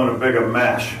start towing a bigger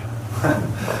mesh.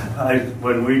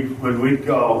 When we'd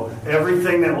go,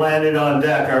 everything that landed on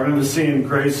deck, I remember seeing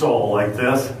gray sole like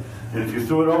this, and if you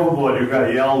threw it overboard, you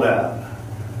got yelled at,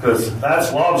 because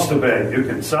that's lobster bait, you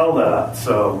can sell that.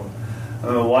 So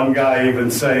one guy even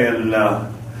saying,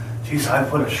 geez, I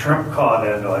put a shrimp cod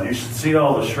end on. You should see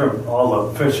all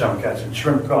the fish I'm catching.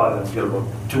 Shrimp cod, it's got about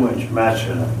 2-inch mesh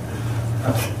in it.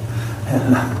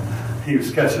 And he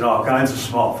was catching all kinds of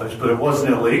small fish, but it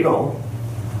wasn't illegal.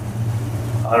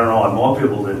 I don't know why more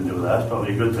people didn't do that. It's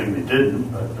probably a good thing they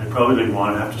didn't, but they probably didn't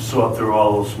want to have to sort through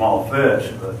all those small fish.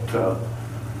 But,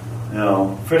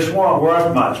 fish weren't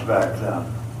worth much back then.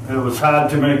 It was hard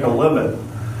to make a living,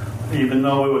 even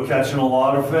though we were catching a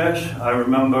lot of fish. I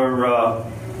remember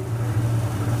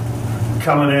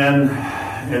coming in,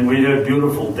 and we had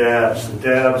beautiful dabs. The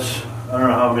dabs, I don't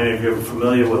know how many of you are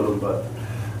familiar with them, but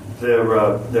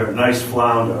they're a nice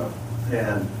flounder.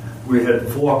 And we had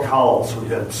 4 culls. We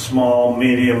had small,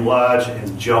 medium, large,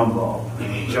 and jumbo.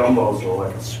 And jumbos are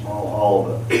like a small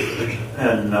halibut.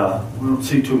 And we don't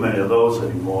see too many of those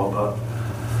anymore, but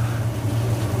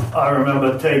I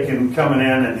remember coming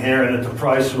in and hearing that the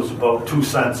price was about 2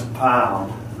 cents a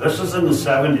pound. This was in the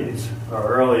 70s or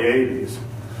early 80s.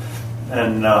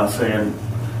 And saying,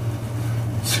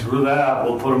 screw that,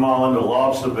 we'll put them all into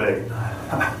lobster bait.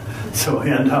 So we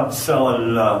end up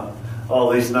selling all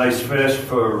these nice fish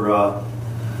for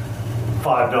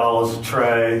 $5 a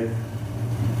tray,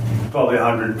 probably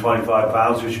 125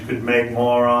 pounds, which you could make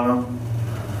more on them.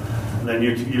 And then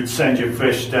you'd send your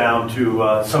fish down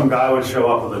to, some guy would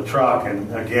show up with a truck,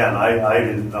 and again, I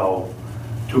didn't know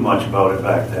too much about it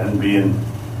back then, being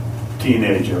a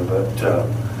teenager, but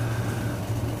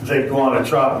they'd go on a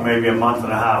truck, and maybe a month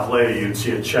and a half later you'd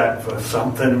see a check for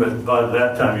something, but by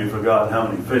that time you'd forgotten how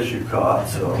many fish you caught,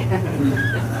 so.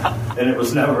 And it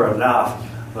was never enough.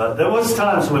 But there was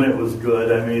times when it was good.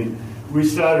 I mean, we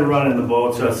started running the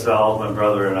boats ourselves, my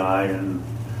brother and I, and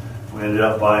we ended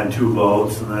up buying 2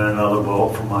 boats and then another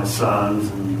boat for my sons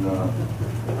and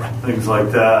things like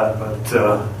that. But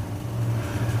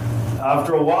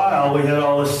after a while, we had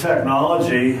all this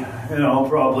technology,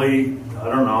 probably,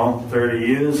 30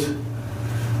 years.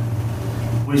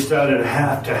 We started to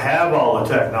have all the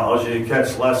technology to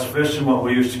catch less fish than what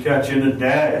we used to catch in a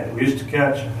day. We used to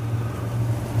catch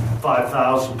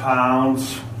 5,000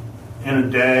 pounds in a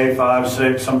day, 5,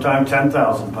 6, sometimes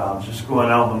 10,000 pounds. Just going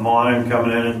out in the morning,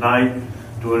 coming in at night,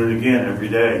 doing it again every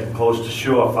day. Close to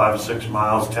shore, 5, 6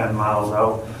 miles, 10 miles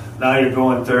out. Now you're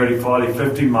going 30, 40,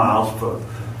 50 miles for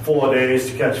 4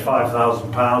 days to catch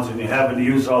 5,000 pounds, and you're having to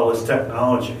use all this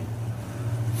technology.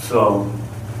 So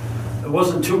it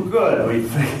wasn't too good. We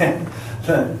figured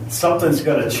something's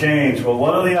got to change. Well,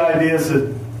 one of the ideas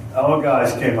that our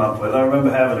guys came up with, I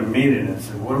remember having a meeting and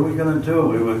said, what are we going to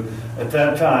do? At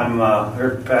that time,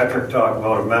 heard Patrick talk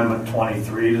about Amendment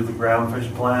 23 to the Groundfish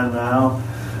Plan now.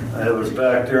 It was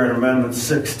back there in Amendment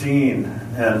 16.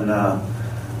 And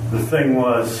the thing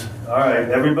was, all right,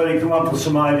 everybody come up with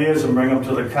some ideas and bring them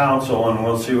to the council and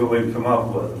we'll see what we can come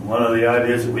up with. And one of the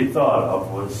ideas that we thought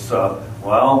of was,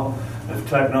 if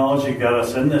technology got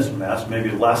us in this mess,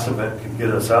 maybe less of it could get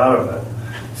us out of it.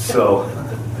 So,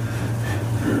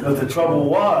 but the trouble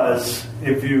was,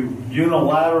 if you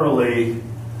unilaterally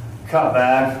cut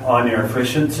back on your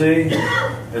efficiency,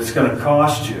 it's going to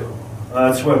cost you.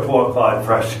 That's where Port Clyde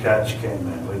Fresh Catch came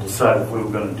in. We decided if we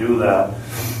were going to do that,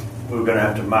 we were going to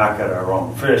have to market our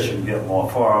own fish and get more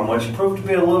for them, which proved to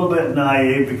be a little bit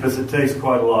naive because it takes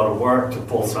quite a lot of work to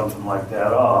pull something like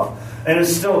that off. And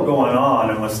it's still going on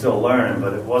and we're still learning,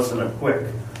 but it wasn't a quick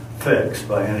fix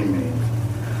by any means.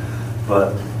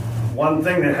 But one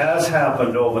thing that has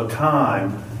happened over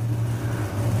time,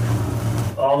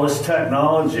 all this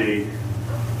technology,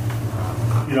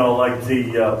 like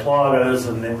the plotters,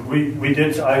 and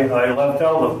I left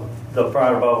out the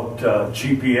part about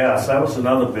GPS. That was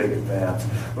another big advance.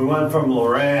 We went from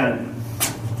Loran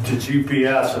to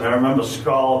GPS, and I remember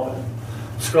scalloping.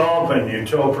 Scalloping, you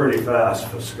tow pretty fast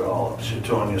for scallops. You're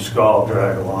towing your scallop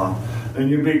drag along. Then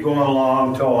you'd be going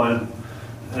along towing,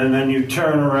 and then you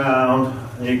turn around,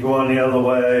 and you go on the other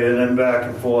way, and then back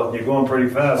and forth, and you're going pretty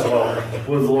fast. Well,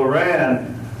 with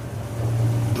Loran,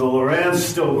 the Loran's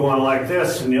still going like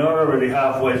this, and you're already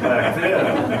halfway back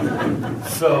there.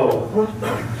 So,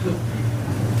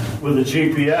 with the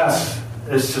GPS,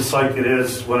 it's just like it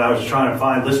is when I was trying to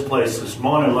find this place this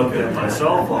morning, looking at my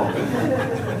cell phone.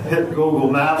 Hit Google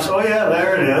Maps, oh yeah,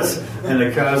 there it is. And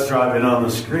the car's driving on the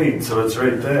screen, so it's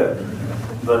right there.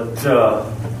 But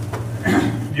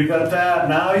you got that.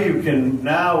 Now we've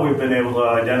been able to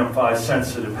identify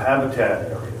sensitive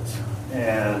habitat areas.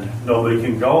 And nobody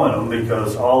can go in them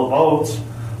because all the boats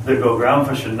that go ground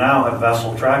fishing now have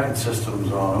vessel tracking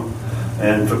systems on them.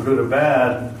 And for good or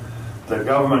bad, the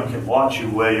government can watch you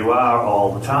where you are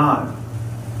all the time.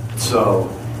 So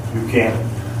you can't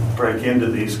break into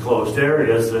these closed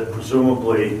areas that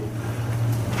presumably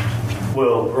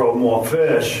will grow more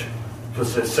fish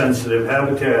because they're sensitive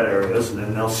habitat areas, and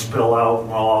then they'll spill out and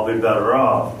we'll all be better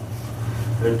off.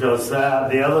 It does that.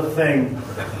 The other thing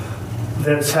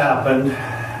that's happened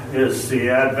is the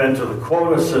advent of the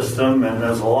quota system, and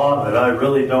there's a lot that I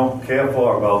really don't care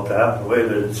for about that, the way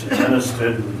that it's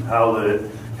administered and how that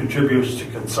it contributes to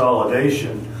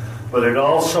consolidation. But it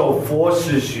also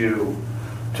forces you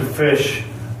to fish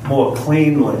more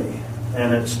cleanly,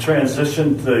 and it's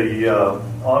transitioned the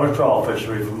otter trawl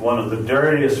fishery from one of the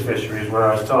dirtiest fisheries, where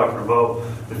I was talking about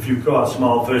if you caught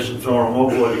small fish and throw them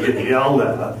overboard, you get yelled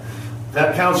at.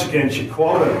 That counts against your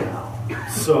quota now.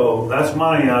 So that's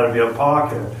money out of your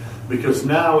pocket, because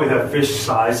now we have fish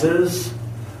sizes,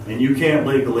 and you can't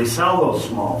legally sell those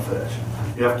small fish.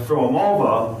 You have to throw them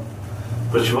over,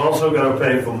 but you've also got to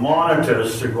pay for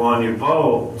monitors to go on your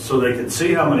boat so they can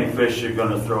see how many fish you're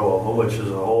going to throw over, which is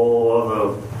a whole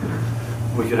other,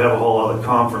 we could have a whole other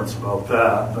conference about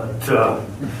that. But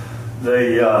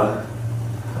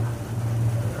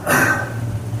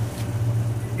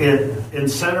it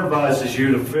incentivizes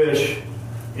you to fish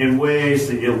in ways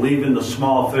that you're leaving the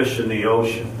small fish in the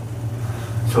ocean.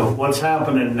 So what's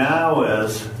happening now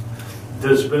is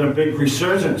there's been a big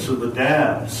resurgence of the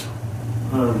dams.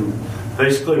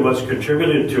 Basically what's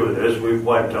contributed to it is we've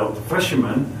wiped out the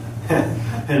fishermen,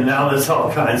 and now there's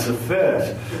all kinds of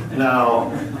fish.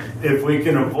 Now, if we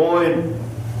can avoid,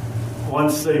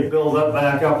 once they build up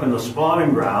back up in the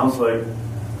spawning grounds, like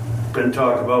been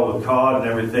talked about with cod and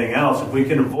everything else, if we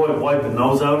can avoid wiping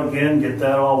those out again, get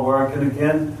that all working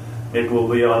again, maybe we'll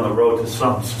be on the road to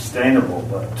something sustainable.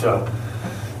 But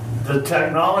the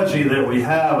technology that we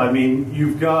have, I mean,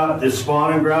 you've got the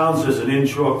spawning grounds. There's an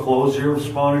inshore closure of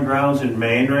spawning grounds in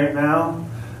Maine right now,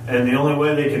 and the only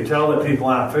way they can tell that people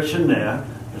aren't fishing there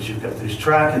is you've got these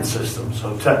tracking systems.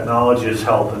 So technology is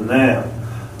helping there.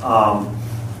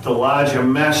 The larger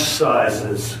mesh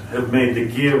sizes have made the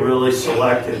gear really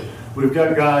selected. We've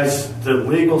got guys, the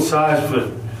legal size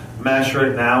for mesh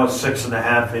right now is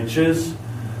 6.5 inches.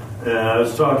 I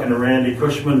was talking to Randy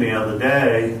Cushman the other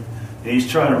day, and he's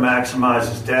trying to maximize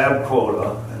his dab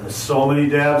quota, and there's so many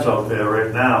dabs out there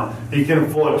right now. He can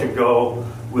afford to go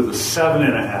with a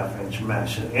 7.5 inch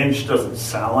mesh. An inch doesn't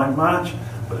sound like much,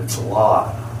 but it's a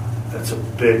lot. That's a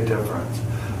big difference.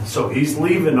 So he's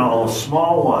leaving all the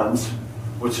small ones,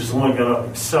 which is only going to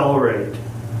accelerate.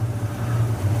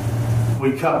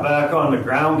 We cut back on the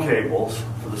ground cables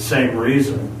for the same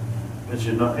reason, as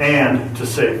you know, and to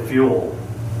save fuel.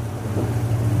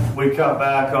 We cut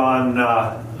back on,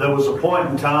 there was a point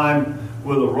in time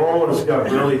where the rollers got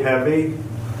really heavy.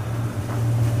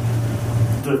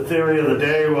 The theory of the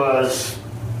day was,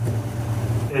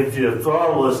 if your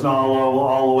throttle is not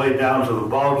all the way down to the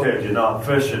bulkhead, you're not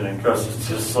fishing, because it's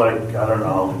just like, I don't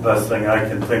know, the best thing I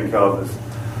can think of is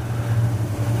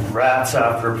rats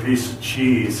after a piece of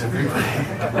cheese.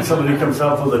 Somebody comes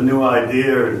up with a new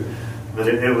idea, but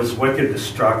it was wicked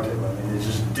destructive. I mean, it's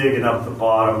just digging up the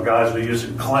bottom. Guys were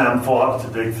using clam forks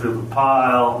to dig through the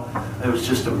pile. It was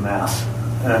just a mess.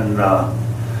 And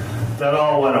that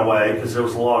all went away because there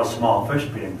was a lot of small fish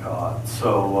being caught.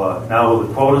 So now with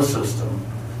the quota system,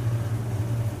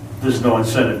 there's no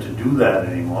incentive to do that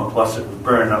anymore. Plus, it was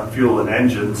burning up fuel and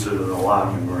engines at an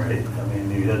alarming rate. I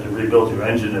mean, you had to rebuild your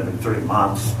engine every 3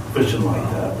 months fishing like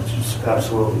that, which is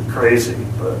absolutely crazy.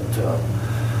 But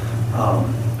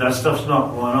that stuff's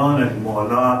not going on anymore.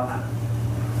 Not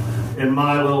in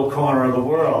my little corner of the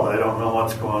world. I don't know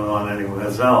what's going on anywhere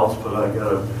else, but I got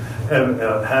to,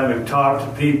 having talked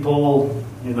to people,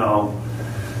 you know,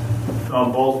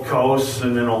 on both coasts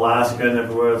and in Alaska and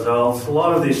everywhere else, a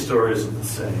lot of these stories are the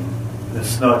same.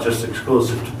 It's not just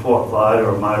exclusive to Port Clyde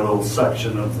or my little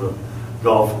section of the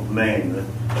Gulf of Maine.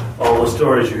 All the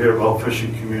stories you hear about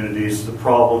fishing communities, the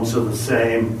problems are the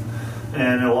same,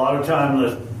 and a lot of time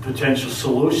the potential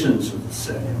solutions are the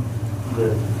same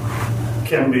that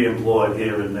can be employed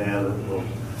here and there that will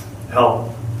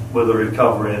help with the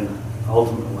recovery and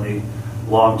ultimately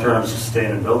long-term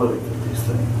sustainability for these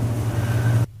things.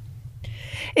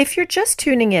 If you're just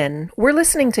tuning in, we're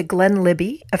listening to Glenn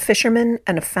Libby, a fisherman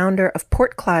and a founder of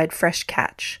Port Clyde Fresh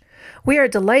Catch. We are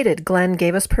delighted Glenn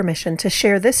gave us permission to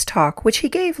share this talk, which he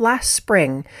gave last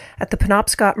spring at the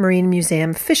Penobscot Marine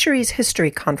Museum Fisheries History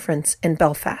Conference in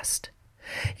Belfast.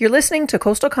 You're listening to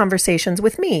Coastal Conversations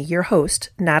with me, your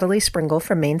host, Natalie Springle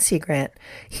from Maine Sea Grant,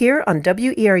 here on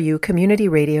WERU Community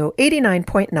Radio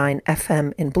 89.9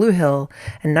 FM in Blue Hill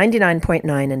and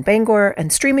 99.9 in Bangor,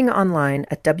 and streaming online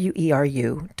at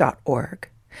weru.org.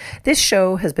 This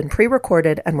show has been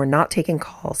pre-recorded and we're not taking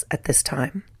calls at this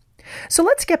time. So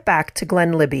let's get back to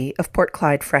Glenn Libby of Port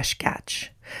Clyde Fresh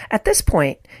Catch. At this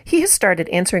point, he has started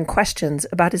answering questions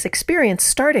about his experience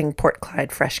starting Port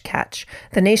Clyde Fresh Catch,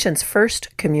 the nation's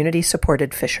first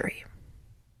community-supported fishery.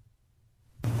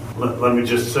 Let me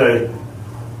just say,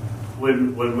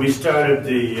 when we started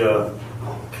the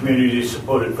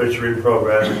community-supported fishery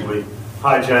program that we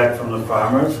hijacked from the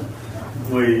farmers.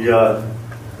 We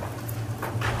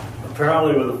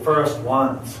apparently were the first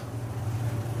ones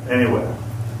anywhere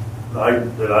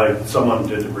someone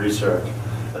did the research,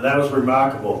 and that was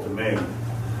remarkable to me.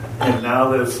 And now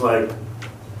there's like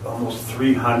almost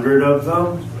 300 of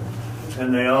them,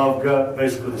 and they all got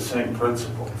basically the same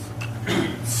principles.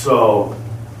 So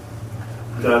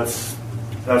that's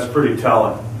pretty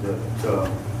telling.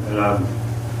 And I'm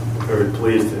very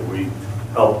pleased that we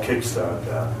helped kickstart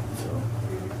that. So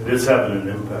it is having an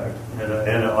impact,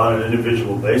 and on an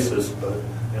individual basis, but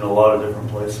in a lot of different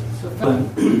places.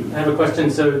 I have a question.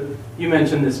 So you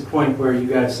mentioned this point where you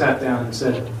guys sat down and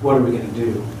said, "What are we going to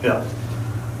do?" Yeah.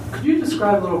 Could you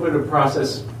describe a little bit of the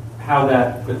process, how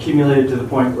that accumulated to the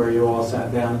point where you all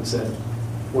sat down and said,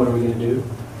 "What are we going to do?"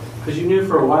 Because you knew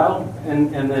for a while,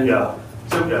 and then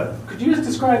So could you just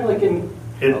describe, like in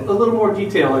a little more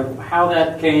detail, like how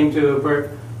that came to a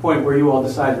point where you all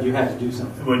decided you had to do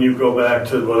something? When you go back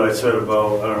to what I said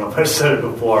about, I don't know if I said it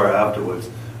before or afterwards,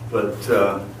 but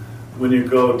when you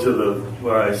go to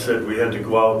where I said we had to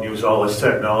go out and use all this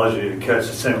technology to catch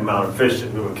the same amount of fish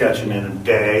that we were catching in a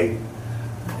day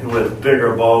with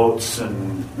bigger boats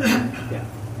and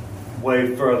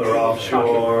way further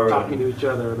offshore. Talking to each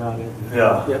other about it.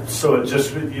 Yeah. Yep. So it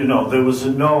just, there was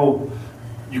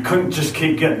you couldn't just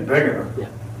keep getting bigger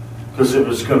because it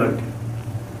was going to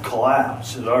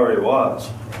collapse. It already was,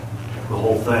 the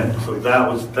whole thing. So that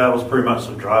was pretty much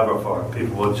the driver for it.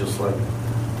 People were just like...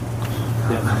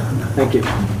 Thank you.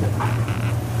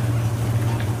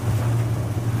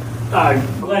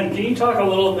 Glenn, can you talk a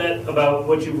little bit about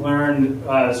what you've learned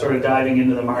sort of diving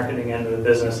into the marketing end of the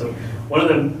business? And one of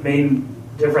the main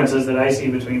differences that I see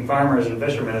between farmers and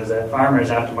fishermen is that farmers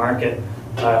have to market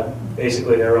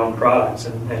basically their own products,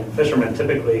 and fishermen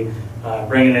typically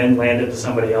bring it in, land it to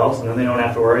somebody else, and then they don't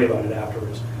have to worry about it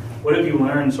afterwards. What have you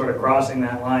learned sort of crossing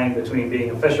that line between being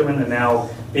a fisherman and now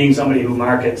being somebody who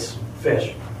markets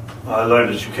fish? I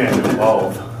learned that you can't do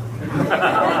both.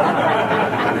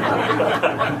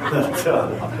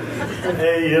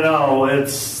 Hey,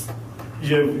 it's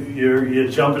you're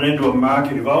jumping into a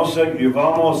market. You've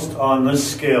almost on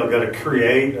this scale got to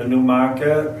create a new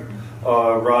market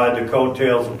or ride the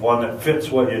coattails of one that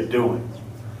fits what you're doing.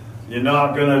 We're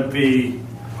not going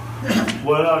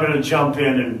to jump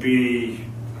in and be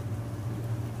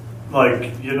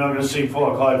like, you're not going to see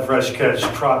Port Clyde fresh catch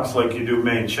trucks like you do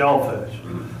Maine shellfish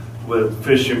with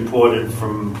fish imported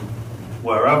from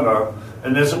wherever.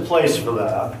 And there's a place for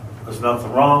that. There's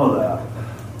nothing wrong with that.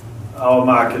 Our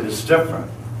market is different.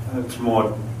 It's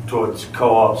more towards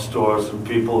co-op stores and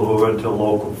people who are into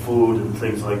local food and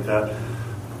things like that.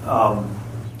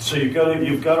 So you've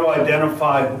got to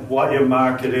identify what your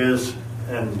market is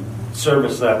and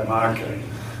service that market.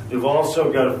 You've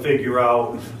also got to figure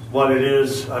out what it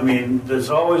is. I mean, there's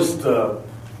always the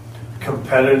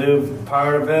competitive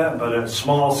part of it, but at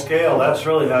small scale, that's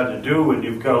really hard to do when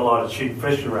you've got a lot of cheap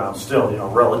fish around still,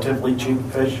 relatively cheap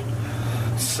fish.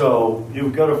 So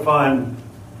you've got to find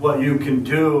what you can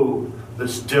do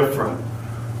that's different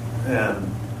and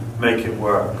make it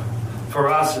work. For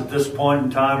us at this point in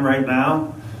time right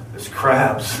now, it's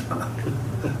crabs.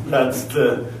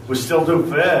 We still do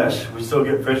fish. We still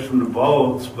get fish from the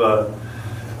boats,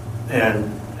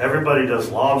 and everybody does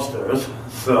lobsters.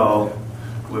 So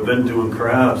we've been doing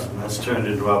crabs, and that's turned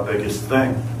into our biggest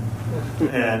thing.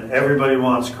 And everybody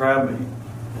wants crab meat,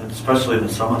 especially in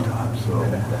the summertime. So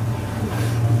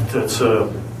it's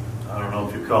I don't know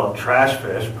if you call it trash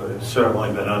fish, but it's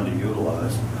certainly been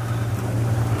underutilized.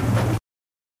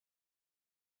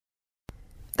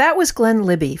 That was Glenn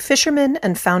Libby, fisherman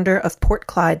and founder of Port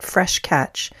Clyde Fresh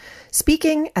Catch,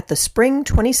 speaking at the Spring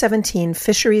 2017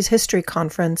 Fisheries History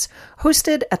Conference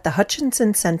hosted at the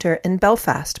Hutchinson Centre in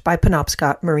Belfast by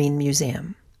Penobscot Marine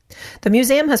Museum. The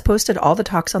museum has posted all the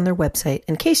talks on their website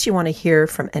in case you want to hear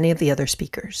from any of the other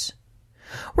speakers.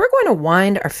 We're going to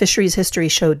wind our Fisheries History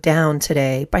show down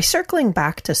today by circling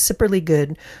back to Sipperly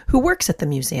Good, who works at the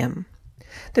museum.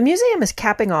 The museum is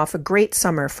capping off a great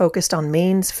summer focused on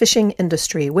Maine's fishing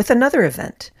industry with another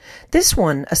event, this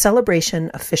one a celebration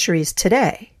of fisheries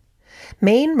today.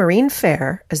 Maine Marine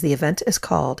Fair, as the event is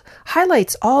called,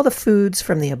 highlights all the foods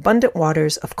from the abundant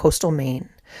waters of coastal Maine.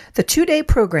 The 2-day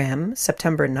program,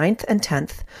 September 9th and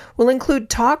 10th, will include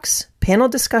talks, panel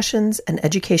discussions, and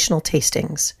educational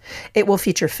tastings. It will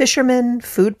feature fishermen,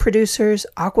 food producers,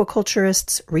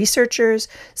 aquaculturists, researchers,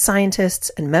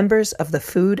 scientists, and members of the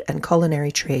food and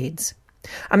culinary trades.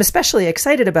 I'm especially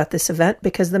excited about this event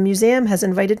because the museum has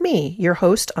invited me, your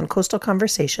host on Coastal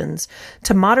Conversations,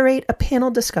 to moderate a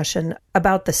panel discussion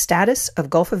about the status of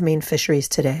Gulf of Maine fisheries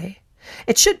today.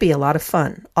 It should be a lot of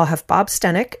fun. I'll have Bob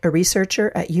Stenick, a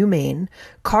researcher at UMaine,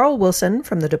 Carl Wilson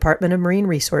from the Department of Marine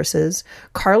Resources,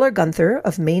 Carla Gunther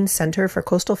of Maine Center for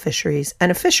Coastal Fisheries,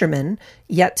 and a fisherman,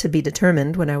 yet to be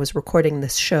determined when I was recording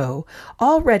this show,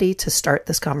 all ready to start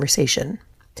this conversation.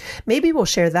 Maybe we'll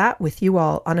share that with you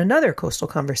all on another Coastal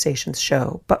Conversations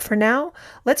show, but for now,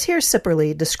 let's hear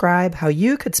Sipperly describe how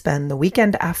you could spend the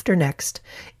weekend after next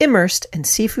immersed in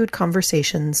seafood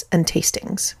conversations and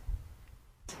tastings.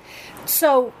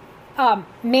 So,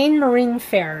 Maine Marine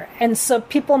Fair, and so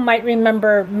people might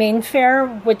remember Maine Fair,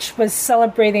 which was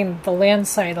celebrating the land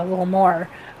side a little more,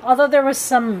 although there was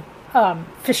some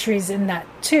fisheries in that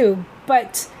too,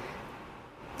 but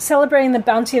celebrating the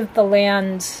bounty of the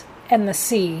land and the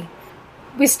sea.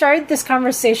 We started this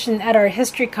conversation at our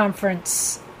history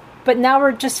conference, but now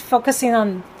we're just focusing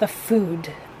on the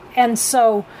food. And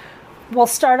so we'll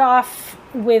start off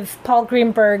with Paul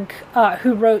Greenberg,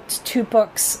 who wrote 2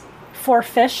 books, For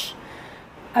Fish,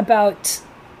 about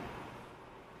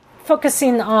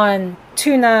focusing on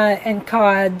tuna and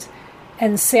cod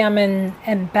and salmon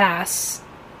and bass.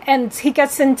 And he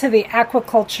gets into the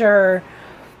aquaculture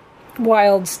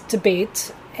wild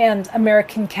debate and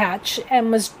American catch,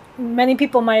 and many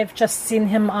people might have just seen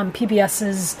him on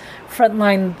PBS's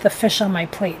Frontline, The Fish on My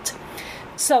Plate.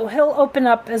 So he'll open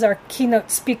up as our keynote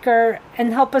speaker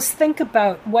and help us think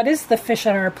about what is the fish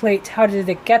on our plate, how did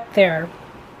it get there?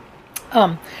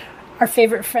 Our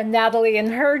favorite friend Natalie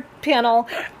and her panel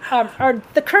are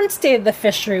the current state of the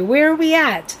fishery. Where are we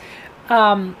at?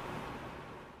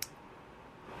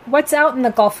 What's out in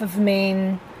the Gulf of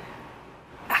Maine?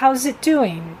 How's it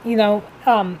doing?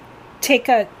 Take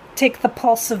the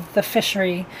pulse of the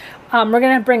fishery. We're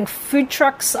going to bring food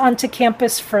trucks onto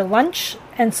campus for lunch,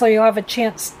 and so you'll have a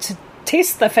chance to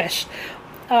taste the fish.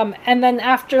 And then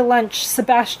after lunch,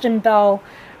 Sebastian Bell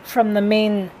from the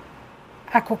Maine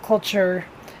Aquaculture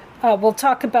will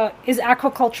talk about, is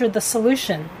aquaculture the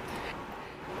solution?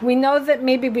 We know that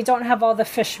maybe we don't have all the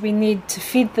fish we need to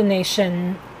feed the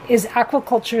nation. Is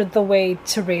aquaculture the way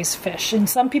to raise fish? And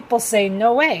some people say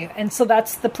no way. And so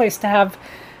that's the place to have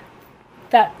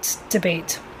that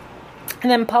debate.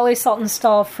 And then Polly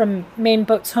Saltonstall from Maine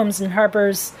Boats, Homes and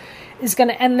Harbors is going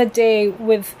to end the day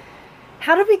with,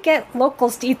 how do we get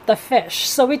locals to eat the fish?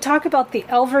 So we talk about the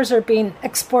elvers are being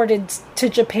exported to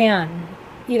Japan,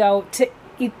 to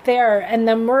eat there. And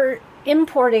then we're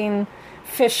importing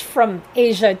fish from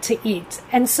Asia to eat.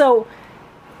 And so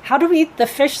how do we eat the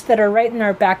fish that are right in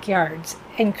our backyards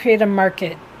and create a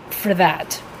market for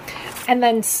that? And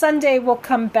then Sunday we'll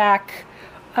come back,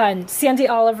 and Sandy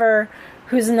Oliver,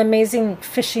 who's an amazing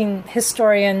fishing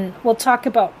historian, will talk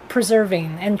about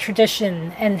preserving and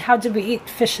tradition and how did we eat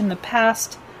fish in the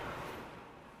past.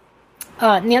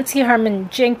 Nancy Harmon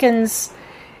Jenkins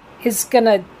is going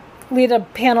to lead a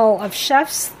panel of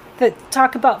chefs that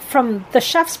talk about, from the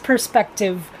chef's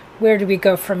perspective, where do we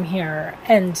go from here,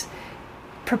 and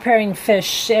preparing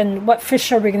fish, and what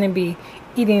fish are we going to be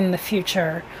eating in the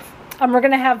future. We're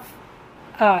going to have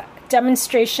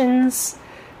demonstrations,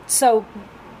 so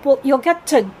you'll get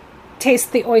to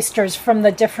taste the oysters from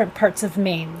the different parts of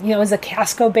Maine. Is a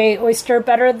Casco Bay oyster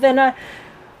better than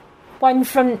one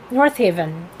from North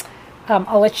Haven?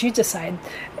 I'll let you decide.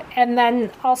 And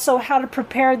then also how to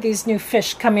prepare these new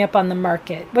fish coming up on the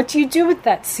market. What do you do with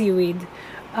that seaweed?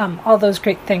 All those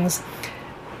great things.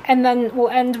 And then we'll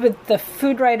end with the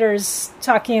food writers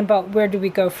talking about where do we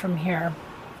go from here.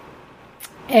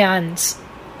 And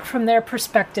from their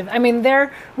perspective,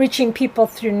 they're reaching people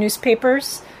through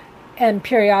newspapers and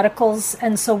periodicals,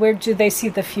 and so where do they see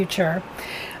the future?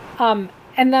 And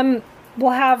then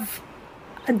we'll have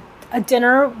a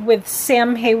dinner with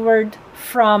Sam Hayward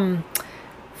from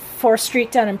 4th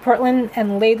Street down in Portland,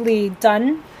 and Laidley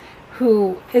Dunn,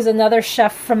 who is another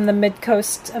chef from the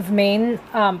mid-coast of Maine,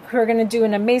 who are going to do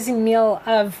an amazing meal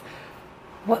of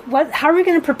how are we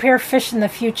going to prepare fish in the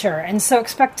future? And so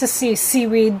expect to see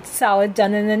seaweed salad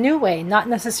done in a new way, not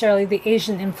necessarily the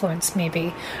Asian influence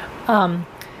maybe. And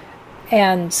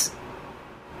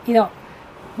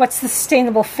what's the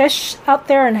sustainable fish out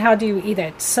there and how do you eat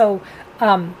it? So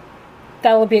that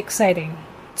will be exciting.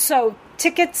 So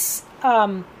tickets,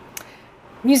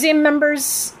 museum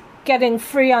members get in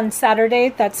free on Saturday.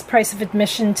 That's price of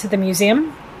admission to the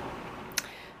museum.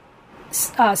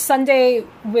 Sunday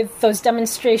with those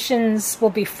demonstrations will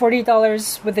be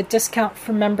 $40 with a discount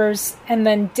for members, and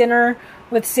then dinner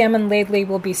with Sam and Laidley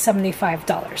will be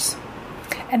 $75.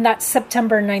 And that's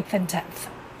September 9th and 10th.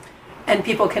 And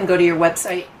people can go to your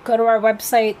website? Go to our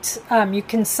website. You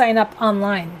can sign up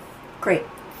online. Great.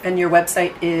 And your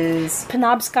website is?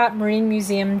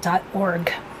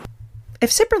 PenobscotMarineMuseum.org. If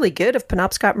Sipperly Good of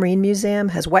Penobscot Marine Museum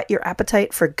has whet your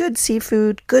appetite for good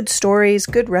seafood, good stories,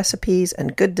 good recipes,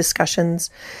 and good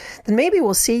discussions, then maybe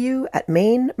we'll see you at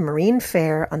Maine Marine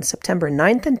Fair on September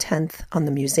 9th and 10th on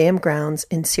the museum grounds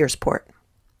in Searsport.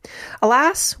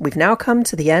 Alas, we've now come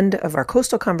to the end of our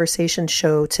Coastal Conversations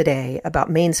show today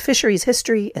about Maine's fisheries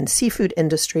history and seafood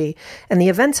industry and the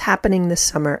events happening this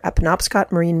summer at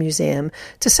Penobscot Marine Museum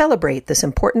to celebrate this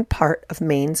important part of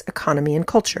Maine's economy and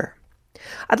culture.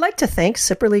 I'd like to thank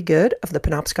Sipperly Good of the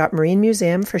Penobscot Marine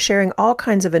Museum for sharing all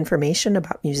kinds of information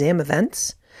about museum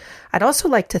events. I'd also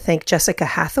like to thank Jessica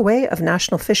Hathaway of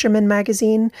National Fisherman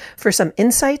Magazine for some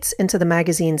insights into the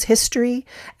magazine's history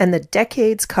and the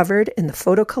decades covered in the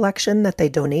photo collection that they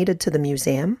donated to the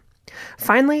museum.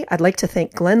 Finally, I'd like to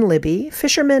thank Glenn Libby,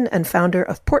 fisherman and founder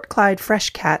of Port Clyde Fresh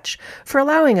Catch, for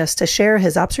allowing us to share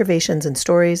his observations and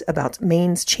stories about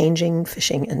Maine's changing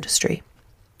fishing industry.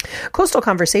 Coastal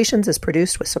Conversations is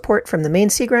produced with support from the Maine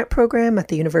Sea Grant Program at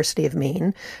the University of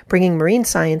Maine, bringing marine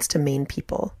science to Maine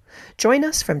people. Join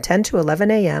us from 10 to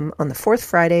 11 a.m. on the fourth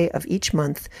Friday of each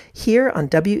month here on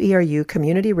WERU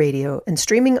Community Radio and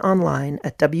streaming online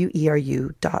at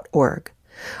weru.org.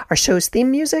 Our show's theme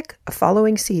music, A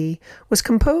Following Sea, was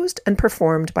composed and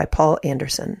performed by Paul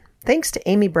Anderson. Thanks to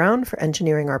Amy Brown for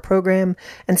engineering our program,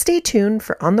 and stay tuned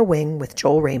for On the Wing with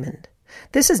Joel Raymond.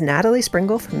 This is Natalie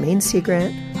Springle from Maine Sea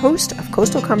Grant, host of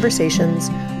Coastal Conversations,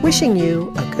 wishing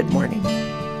you a good morning.